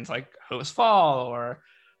bands like Host Fall or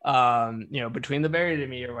Between the Buried and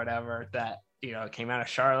Me or whatever that came out of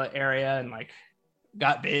Charlotte area and like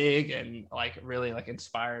got big and like really like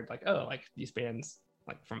inspired like, oh, like these bands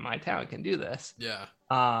like from my town can do this. Yeah.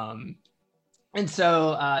 And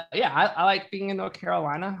so I like being in North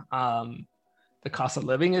Carolina. The cost of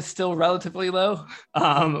living is still relatively low,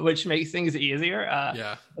 which makes things easier,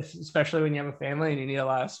 Yeah. especially when you have a family and you need a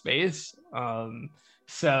lot of space. I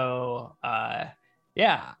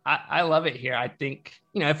love it here. I think,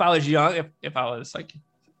 if I was young, if I was like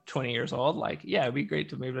 20 years old, like, yeah, it'd be great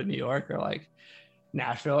to move to New York or like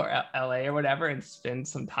Nashville or LA or whatever and spend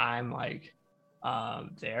some time like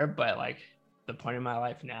there. But like the point in my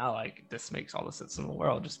life now, like this makes all the sense in the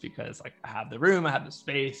world just because like I have the room, I have the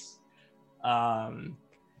space.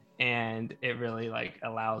 And it really like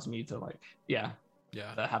allows me to like to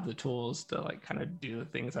have the tools to like kind of do the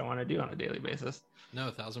things I want to do on a daily basis. No,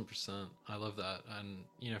 1,000%. I love that. And,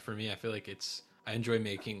 for me, I feel like I enjoy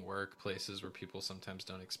making work places where people sometimes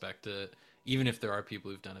don't expect it, even if there are people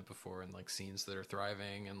who've done it before and like scenes that are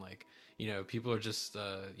thriving and like, people are just,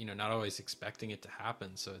 not always expecting it to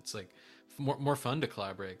happen. So it's like more fun to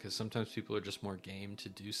collaborate because sometimes people are just more game to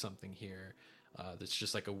do something here. That's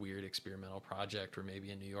just like a weird experimental project where maybe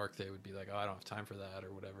in New York they would be like, oh, I don't have time for that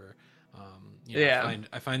or whatever.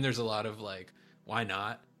 I find there's a lot of like, why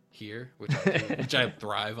not here, which I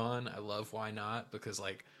thrive on. I love why not because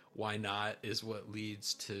like why not is what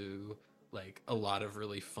leads to like a lot of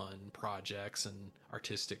really fun projects and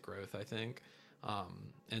artistic growth, I think.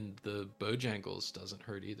 And the Bojangles doesn't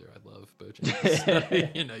hurt either. I love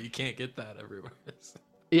Bojangles. You can't get that everywhere.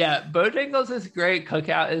 Yeah, Bojangles is great.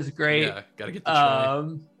 Cookout is great. Yeah, gotta get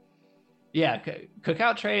the tray.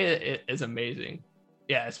 Cookout tray is amazing.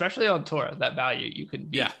 Yeah, especially on tour, that value you can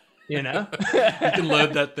beat, you can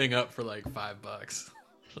load that thing up for like $5.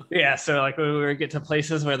 Yeah, so like when we would get to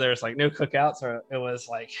places where there's like no cookouts or it was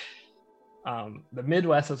like the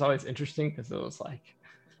Midwest was always interesting because it was like,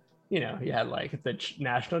 you had like the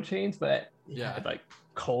national chains, but you had like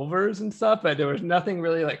Culver's and stuff, but there was nothing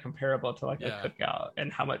really like comparable to like a cookout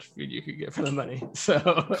and how much food you could get for the money. So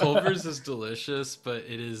Culver's is delicious, but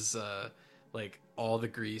it is like all the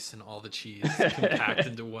grease and all the cheese compact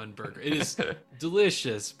into one burger. It is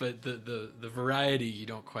delicious, but the variety you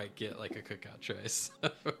don't quite get like a cookout tray. So.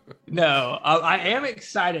 No, I am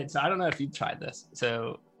excited. So I don't know if you've tried this.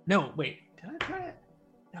 So no, wait, did I try it?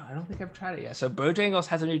 No, I don't think I've tried it yet. So Bojangles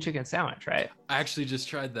has a new chicken sandwich, right? I actually just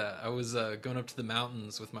tried that. I was going up to the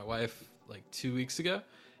mountains with my wife like 2 weeks ago,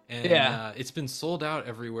 and it's been sold out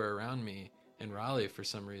everywhere around me in Raleigh for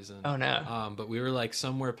some reason. Oh no. But we were like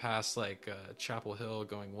somewhere past like Chapel Hill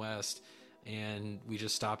going west, and we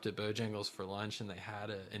just stopped at Bojangles for lunch, and they had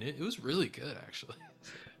it, and it was really good actually.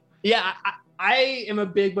 Yeah, I am a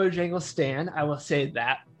big Bojangles stan. I will say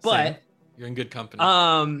that, but Same. You're in good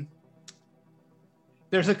company.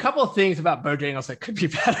 There's a couple of things about Bojangles that could be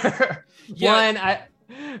better. Yeah.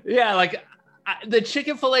 One, the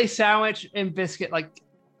chicken fillet sandwich and biscuit, like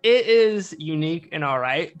it is unique and all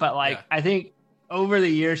right, but like I think over the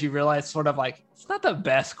years you realize sort of like it's not the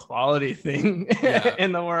best quality thing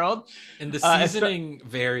in the world. And the seasoning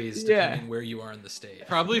varies depending where you are in the state.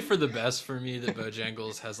 Probably for the best for me that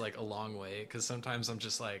Bojangles has like a long wait, because sometimes I'm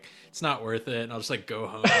just like, it's not worth it, and I'll just like go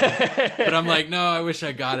home. But I'm like, no, I wish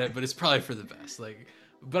I got it, but it's probably for the best. Like,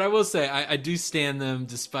 but I will say I do stand them,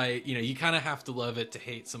 despite, you know, you kind of have to love it to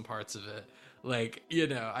hate some parts of it. Like, you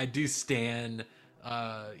know, I do stand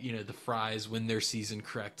you know, the fries when they're seasoned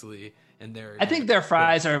correctly. And I think their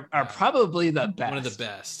fries are probably the best. One of the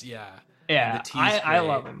best, yeah. I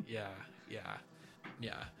love them. Yeah.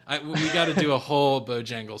 We got to do a whole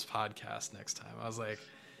Bojangles podcast next time. I was like,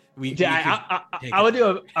 I would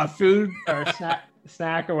do a food or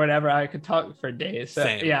snack or whatever. I could talk for days. So,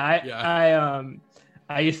 Same.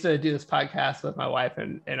 I used to do this podcast with my wife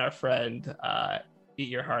and our friend, Eat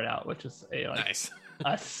Your Heart Out, which is nice.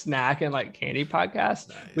 a snack and like candy podcast.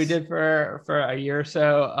 Nice. We did for a year or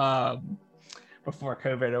so before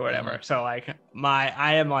COVID or whatever. Mm-hmm. So like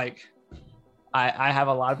I have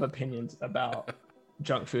a lot of opinions about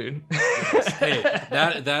junk food. Yes. Hey,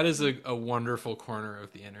 that is a wonderful corner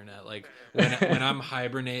of the internet. Like when I'm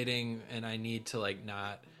hibernating and I need to like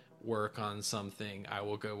not work on something, I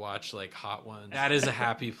will go watch like Hot Ones. That is a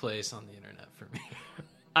happy place on the internet for me.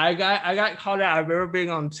 I got called out. I remember being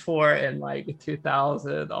on tour in like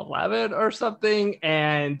 2011 or something,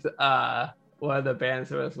 and one of the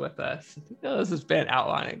bands that was with us, I think it was this band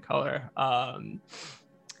Outline in Color.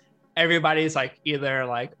 Everybody's like either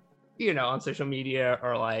like, you know, on social media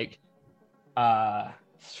or like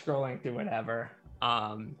scrolling through whatever.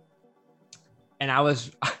 And I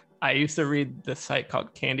used to read this site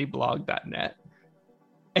called candyblog.net.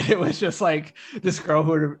 And it was just like this girl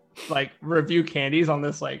who would like review candies on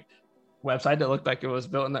this like website that looked like it was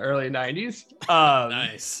built in the early 90s.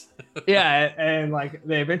 Nice. And like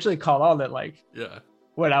they eventually called on that, like,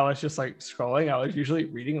 when I was just like scrolling, I was usually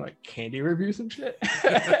reading like candy reviews and shit.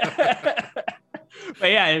 But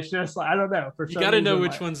yeah, it's just like, I don't know. You got to know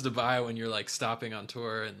which ones to buy when you're like stopping on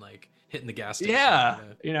tour and like hitting the gas station. Yeah.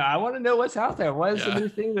 You know, I want to know what's out there. What is the new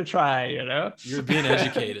thing to try, you know? You're being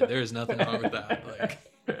educated. There's nothing wrong with that. Like,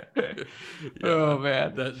 oh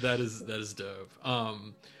man, that is dope.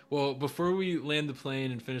 Well, before we land the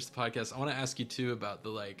plane and finish the podcast, I want to ask you too about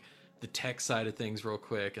the tech side of things real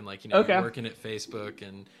quick, and like, you know, you're working at Facebook,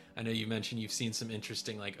 and I know you mentioned you've seen some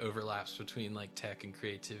interesting like overlaps between like tech and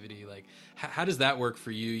creativity. Like, how does that work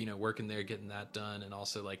for you? You know, working there, getting that done, and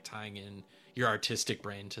also like tying in your artistic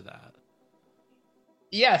brain to that.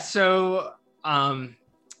 Yeah. So,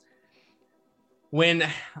 when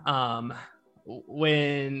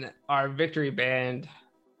our Victory band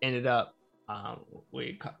ended up,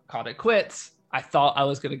 we called it quits. I thought I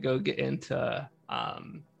was going to go get into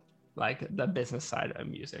like the business side of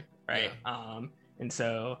music, right? And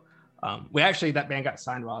so that band got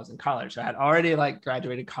signed while I was in college. So I had already like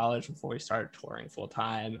graduated college before we started touring full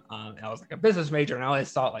time. And I was like a business major, and I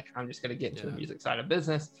always thought like I'm just going to get into the music side of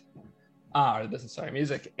business, or the business side of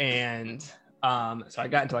music. And so I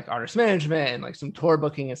got into like artist management and like some tour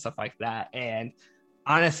booking and stuff like that. And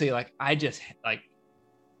honestly, like I did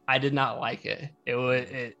not like it.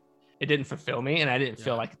 It didn't fulfill me, and I didn't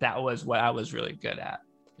feel like that was what I was really good at.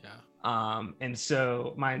 And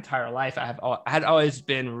so my entire life I had always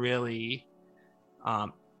been really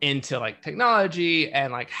into like technology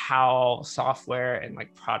and like how software and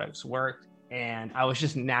like products worked, and I was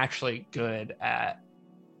just naturally good at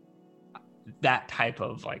that type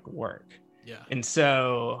of like work. And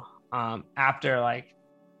so after like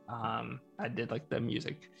I did like the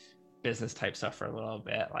music business type stuff for a little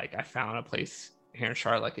bit, like I found a place here in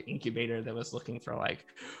Charlotte, like an incubator that was looking for like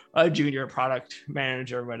a junior product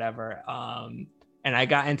manager or whatever. And I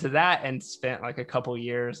got into that and spent like a couple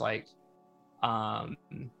years like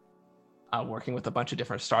working with a bunch of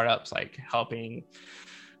different startups, like helping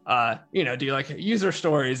you know, do like user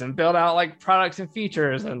stories and build out like products and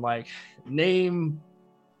features and like name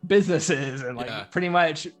businesses and like pretty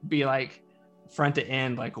much be like front to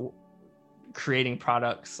end, like creating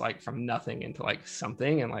products like from nothing into like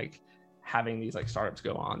something, and like having these like startups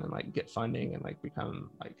go on and like get funding and like become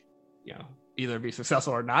like, you know, either be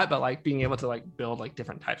successful or not, but like being able to like build like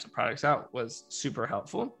different types of products out was super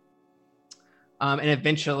helpful. And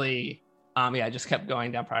eventually I just kept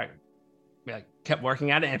going down product, like kept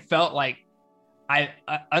working at it, and it felt like I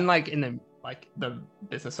unlike in the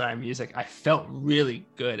business side of music, I felt really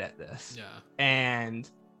good at this. Yeah. And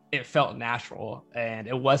it felt natural, and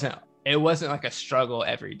it wasn't like a struggle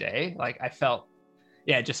every day. Like I felt,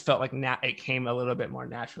 yeah, it just felt like it came a little bit more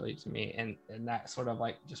naturally to me, and that sort of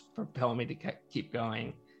like just propelled me to keep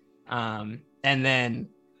going. And then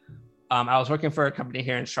I was working for a company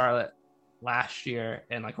here in Charlotte last year,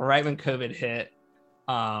 and like right when COVID hit,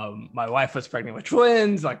 my wife was pregnant with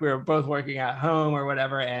twins. Like we were both working at home or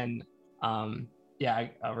whatever, and a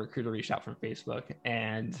recruiter reached out from Facebook,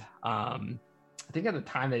 and I think at the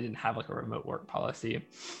time they didn't have like a remote work policy,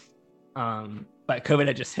 but COVID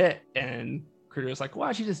had just hit, and recruiter was like, "Why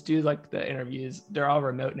don't you just do like the interviews? They're all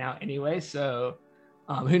remote now anyway, so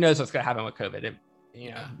who knows what's gonna happen with COVID?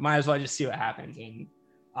 Might as well just see what happens." And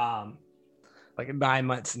like 9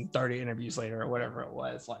 months and 30 interviews later, or whatever it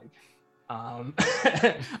was, like I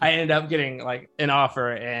ended up getting like an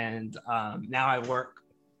offer, and now I work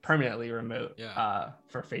permanently remote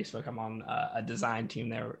for Facebook. I'm on a design team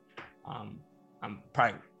there. I'm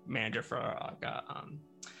product manager for like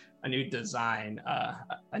a new design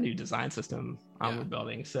system we're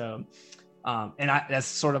building. So and that's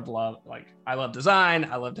sort of I love design,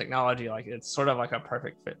 I love technology. Like it's sort of like a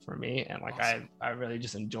perfect fit for me, and like awesome. I really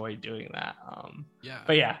just enjoy doing that.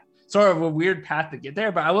 But yeah, sort of a weird path to get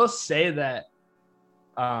there. But I will say that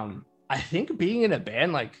I think being in a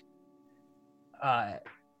band, like I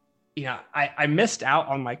missed out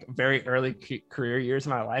on like very early career years of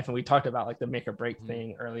my life, and we talked about like the make or break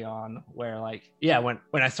thing early on, where like when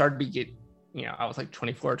I started to get, I was like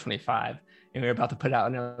 24 or 25, and we were about to put out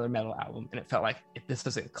another metal album, and it felt like if this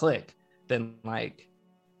doesn't click, then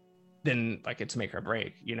it's make or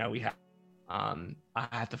break. We have I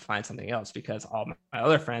have to find something else, because all my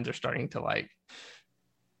other friends are starting to like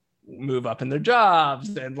move up in their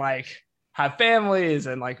jobs and like have families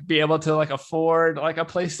and like be able to like afford like a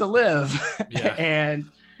place to live. and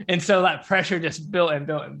so that pressure just built and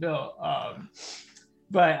built and built.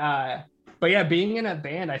 But yeah, being in a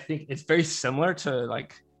band, I think it's very similar to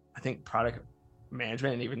like, I think product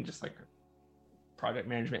management, and even just like project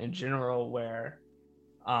management in general, where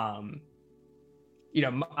like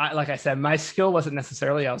I said, my skill wasn't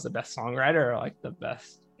necessarily I was the best songwriter or like the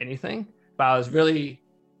best anything, but I was really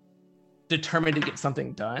determined to get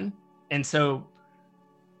something done. And so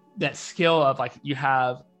that skill of like, you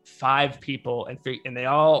have 5 people and they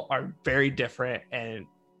all are very different and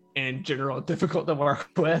in general difficult to work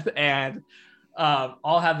with, and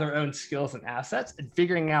all have their own skills and assets, and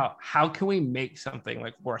figuring out how can we make something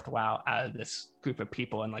like worthwhile out of this group of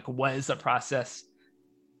people, and like what is the process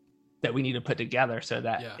that we need to put together so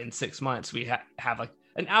that in 6 months we have like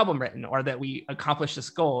an album written, or that we accomplish this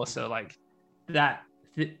goal. So like that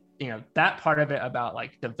that part of it about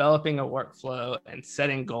like developing a workflow and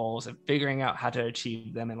setting goals and figuring out how to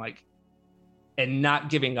achieve them, and not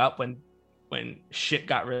giving up when shit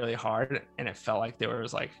got really hard and it felt like there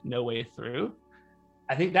was like no way through.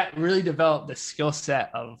 I think that really developed the skill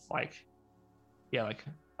set of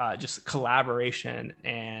just collaboration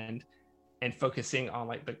and focusing on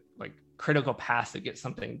like the like critical paths to get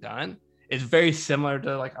something done. Is very similar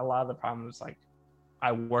to like a lot of the problems like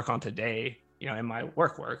I work on today, in my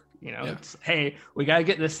work, it's, hey, we got to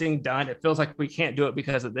get this thing done. It feels like we can't do it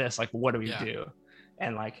because of this. Like, what do we do?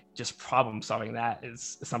 And like, just problem solving that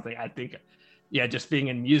is something I think, just being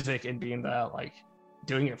in music and being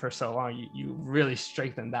doing it for so long, you really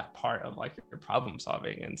strengthen that part of like your problem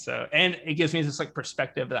solving. And so, and it gives me this like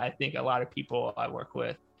perspective that I think a lot of people I work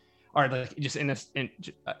with, or like just in this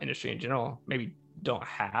industry in general, maybe don't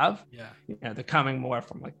have. They're coming more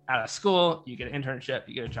from like out of school, you get an internship,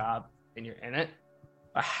 you get a job, and you're in it.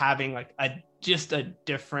 But having like a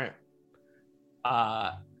different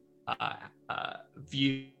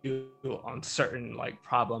view on certain like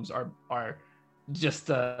problems, are just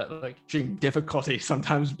the like extreme difficulty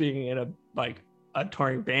sometimes being in a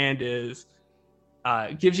touring band is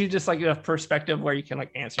gives you just like a perspective where you can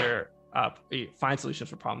like find solutions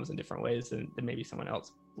for problems in different ways than maybe someone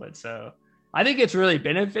else would. So I think it's really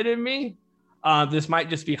benefited me. This might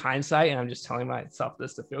just be hindsight, and I'm just telling myself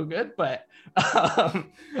this to feel good, but no,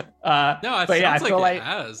 it sounds like it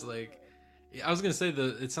has. Like, I was gonna say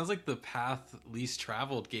it sounds like the path least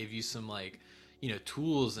traveled gave you some like,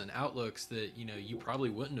 tools and outlooks that you probably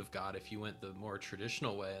wouldn't have got if you went the more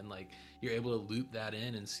traditional way, and like you're able to loop that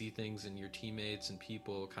in and see things in your teammates and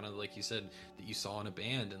people, kind of like you said that you saw in a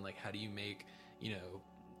band, and like how do you make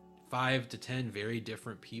 5 to 10 very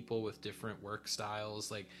different people with different work styles,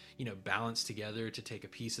 like, balance together to take a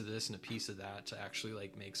piece of this and a piece of that to actually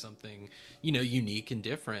like make something, unique and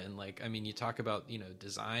different. And like, I mean, you talk about,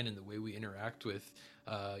 design and the way we interact with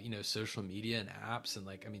social media and apps. And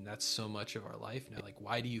like, I mean, that's so much of our life now. Like,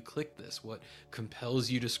 why do you click this? What compels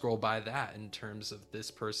you to scroll by that in terms of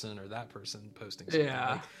this person or that person posting something?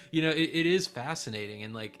 Yeah. Like, it is fascinating.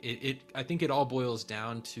 And like, I think it all boils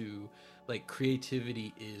down to like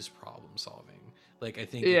creativity is problem solving. Like, I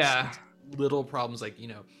think it's little problems like,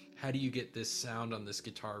 how do you get this sound on this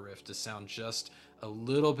guitar riff to sound just a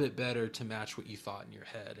little bit better to match what you thought in your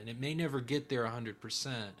head? And it may never get there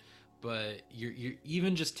 100%, but you're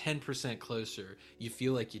even just 10% closer, you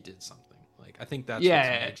feel like you did something. Like, I think that's what's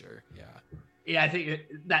major. I think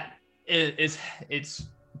that it's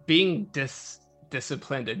being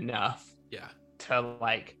disciplined enough to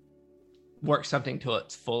like work something to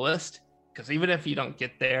its fullest, because even if you don't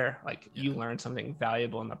get there, like you learn something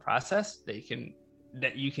valuable in the process that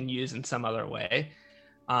you can use in some other way.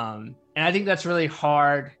 And I think that's really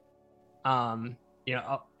hard.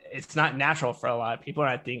 It's not natural for a lot of people,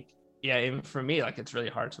 and I think even for me, like it's really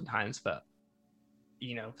hard sometimes, but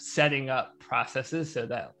setting up processes so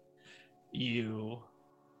that you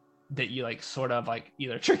like sort of like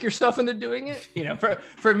either trick yourself into doing it.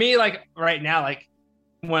 For me, like right now, like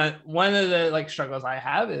one of the like struggles I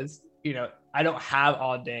have is, I don't have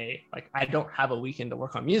all day. Like I don't have a weekend to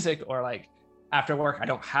work on music, or like after work, I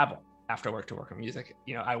don't have after work to work on music.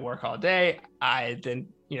 I work all day. I then,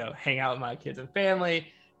 hang out with my kids and family,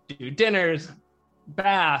 do dinners,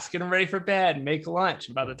 bath, get them ready for bed, make lunch.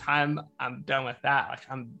 And by the time I'm done with that, like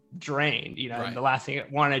I'm drained, Right. And the last thing I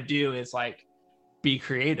want to do is like be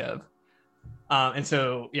creative. And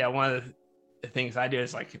so, one of the things I do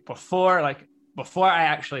is like before I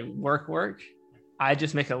actually work, I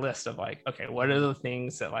just make a list of like, okay, what are the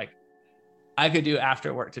things that like I could do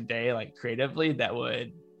after work today, like creatively, that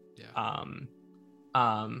would,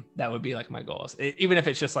 that would be like my goals. Even if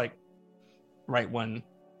it's just like write one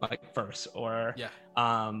like verse, or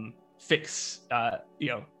fix,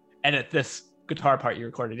 edit this guitar part you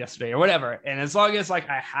recorded yesterday or whatever. And as long as like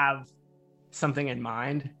I have something in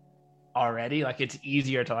mind already, like it's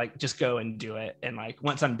easier to like just go and do it. And like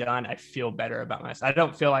once I'm done, I feel better about myself. I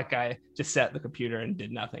don't feel like I just sat at the computer and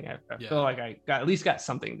did nothing. I feel like I at least got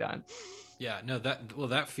something done.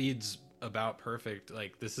 That feeds about perfect.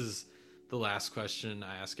 Like, this is the last question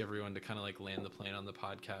I ask everyone to kind of like land the plane on the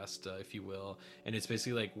podcast, if you will. And it's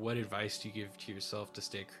basically like, what advice do you give to yourself to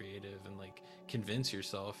stay creative and like convince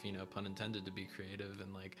yourself, pun intended, to be creative?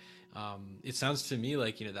 And like, it sounds to me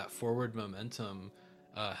like, that forward momentum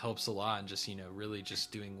helps a lot. And just, really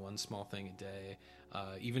just doing one small thing a day,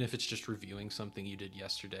 even if it's just reviewing something you did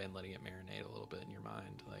yesterday and letting it marinate a little bit in your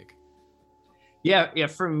mind. Like,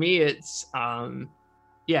 for me, it's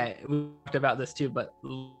we talked about this too, but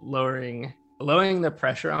lowering the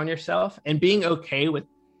pressure on yourself and being okay with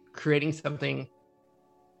creating something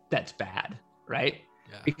that's bad, right?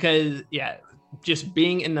 Because just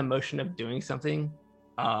being in the motion of doing something,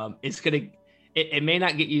 it may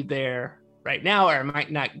not get you there right now, or it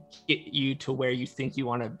might not get you to where you think you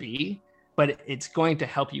want to be, but it's going to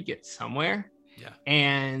help you get somewhere.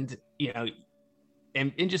 And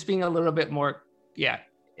and just being a little bit more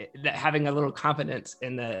that having a little confidence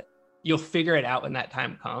in that you'll figure it out when that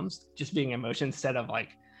time comes. Just being in motion instead of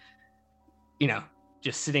like,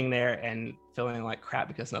 just sitting there and feeling like crap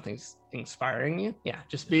because nothing's inspiring you.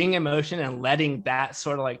 Just being in motion and letting that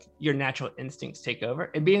sort of like your natural instincts take over,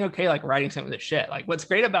 and being okay like writing some of the shit. Like what's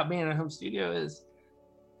great about being in a home studio is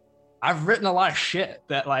I've written a lot of shit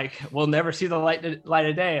that like will never see the light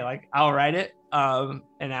of day. Like I'll write it, and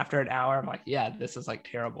after an hour I'm like, this is like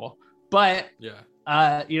terrible. But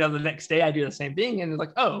the next day I do the same thing, and it's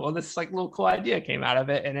like, oh well, this like little cool idea came out of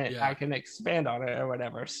it, and I can expand on it or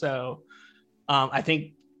whatever. So I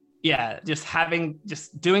think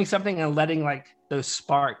just doing something and letting like those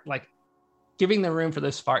spark, like giving the room for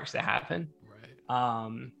those sparks to happen,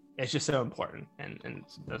 it's just so important. And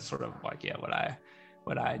that's sort of like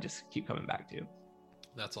what I just keep coming back to.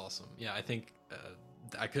 That's awesome. I think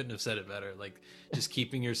I couldn't have said it better. Like just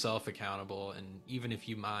keeping yourself accountable, and even if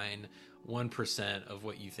you mine 1% of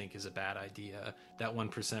what you think is a bad idea, that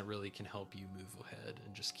 1% really can help you move ahead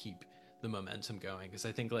and just keep the momentum going. Because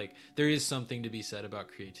I think like there is something to be said about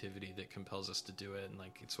creativity that compels us to do it, and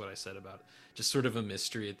like it's what I said about just sort of a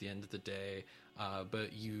mystery at the end of the day.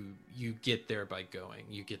 But you get there by going,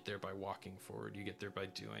 you get there by walking forward, you get there by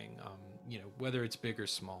doing, whether it's big or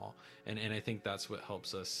small. And I think that's what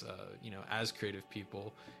helps us, as creative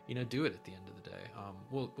people, do it at the end of the day.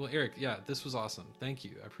 Well, Eric, this was awesome. Thank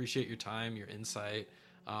you. I appreciate your time, your insight.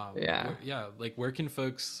 Where can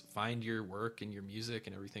folks find your work and your music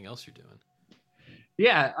and everything else you're doing?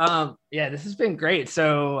 This has been great.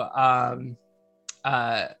 So,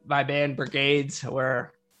 my band Brigades, we're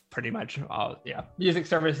pretty much all, yeah, music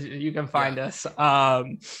services you can find us.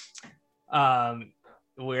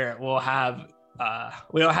 We'll have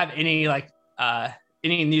we don't have any like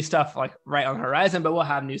any new stuff like right on the horizon, but we'll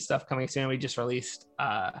have new stuff coming soon. We just released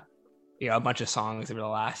you know, a bunch of songs over the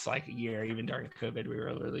last like year. Even during COVID, we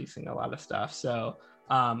were releasing a lot of stuff. So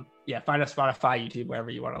yeah, find us Spotify, YouTube,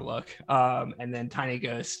 wherever you want to look. And then Tiny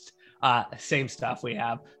Ghost, same stuff. We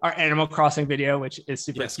have our Animal Crossing video, which is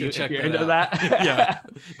super cute if you're into that. Yeah,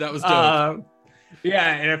 that was dope.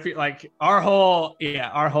 Yeah, and if you like our whole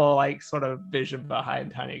like sort of vision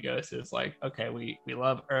behind Tiny Ghost is like, okay, we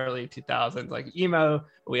love early 2000s like emo.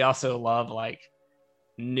 We also love like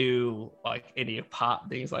new like indie pop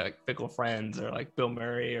things like Fickle Friends or like Bill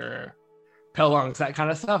Murray or Pale Lungs, that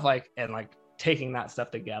kind of stuff, like, and like taking that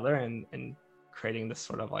stuff together and creating this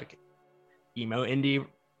sort of like emo indie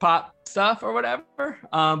pop stuff or whatever.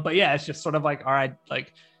 But yeah, it's just sort of like, all right,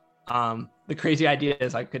 like the crazy idea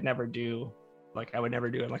is I would never do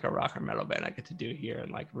in like a rock or metal band. I get to do here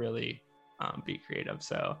and like really be creative.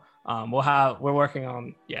 So we're working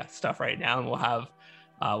on stuff right now, and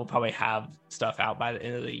we'll probably have stuff out by the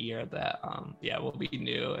end of the year that will be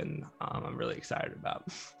new, and I'm really excited about.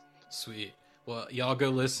 Sweet. Well, y'all go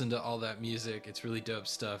listen to all that music. It's really dope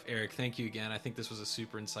stuff. Eric, thank you again. I think this was a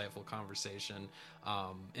super insightful conversation.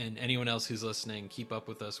 And anyone else who's listening, keep up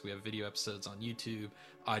with us. We have video episodes on YouTube,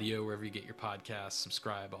 audio, wherever you get your podcasts,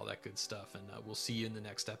 subscribe, all that good stuff. And we'll see you in the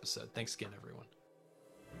next episode. Thanks again, everyone.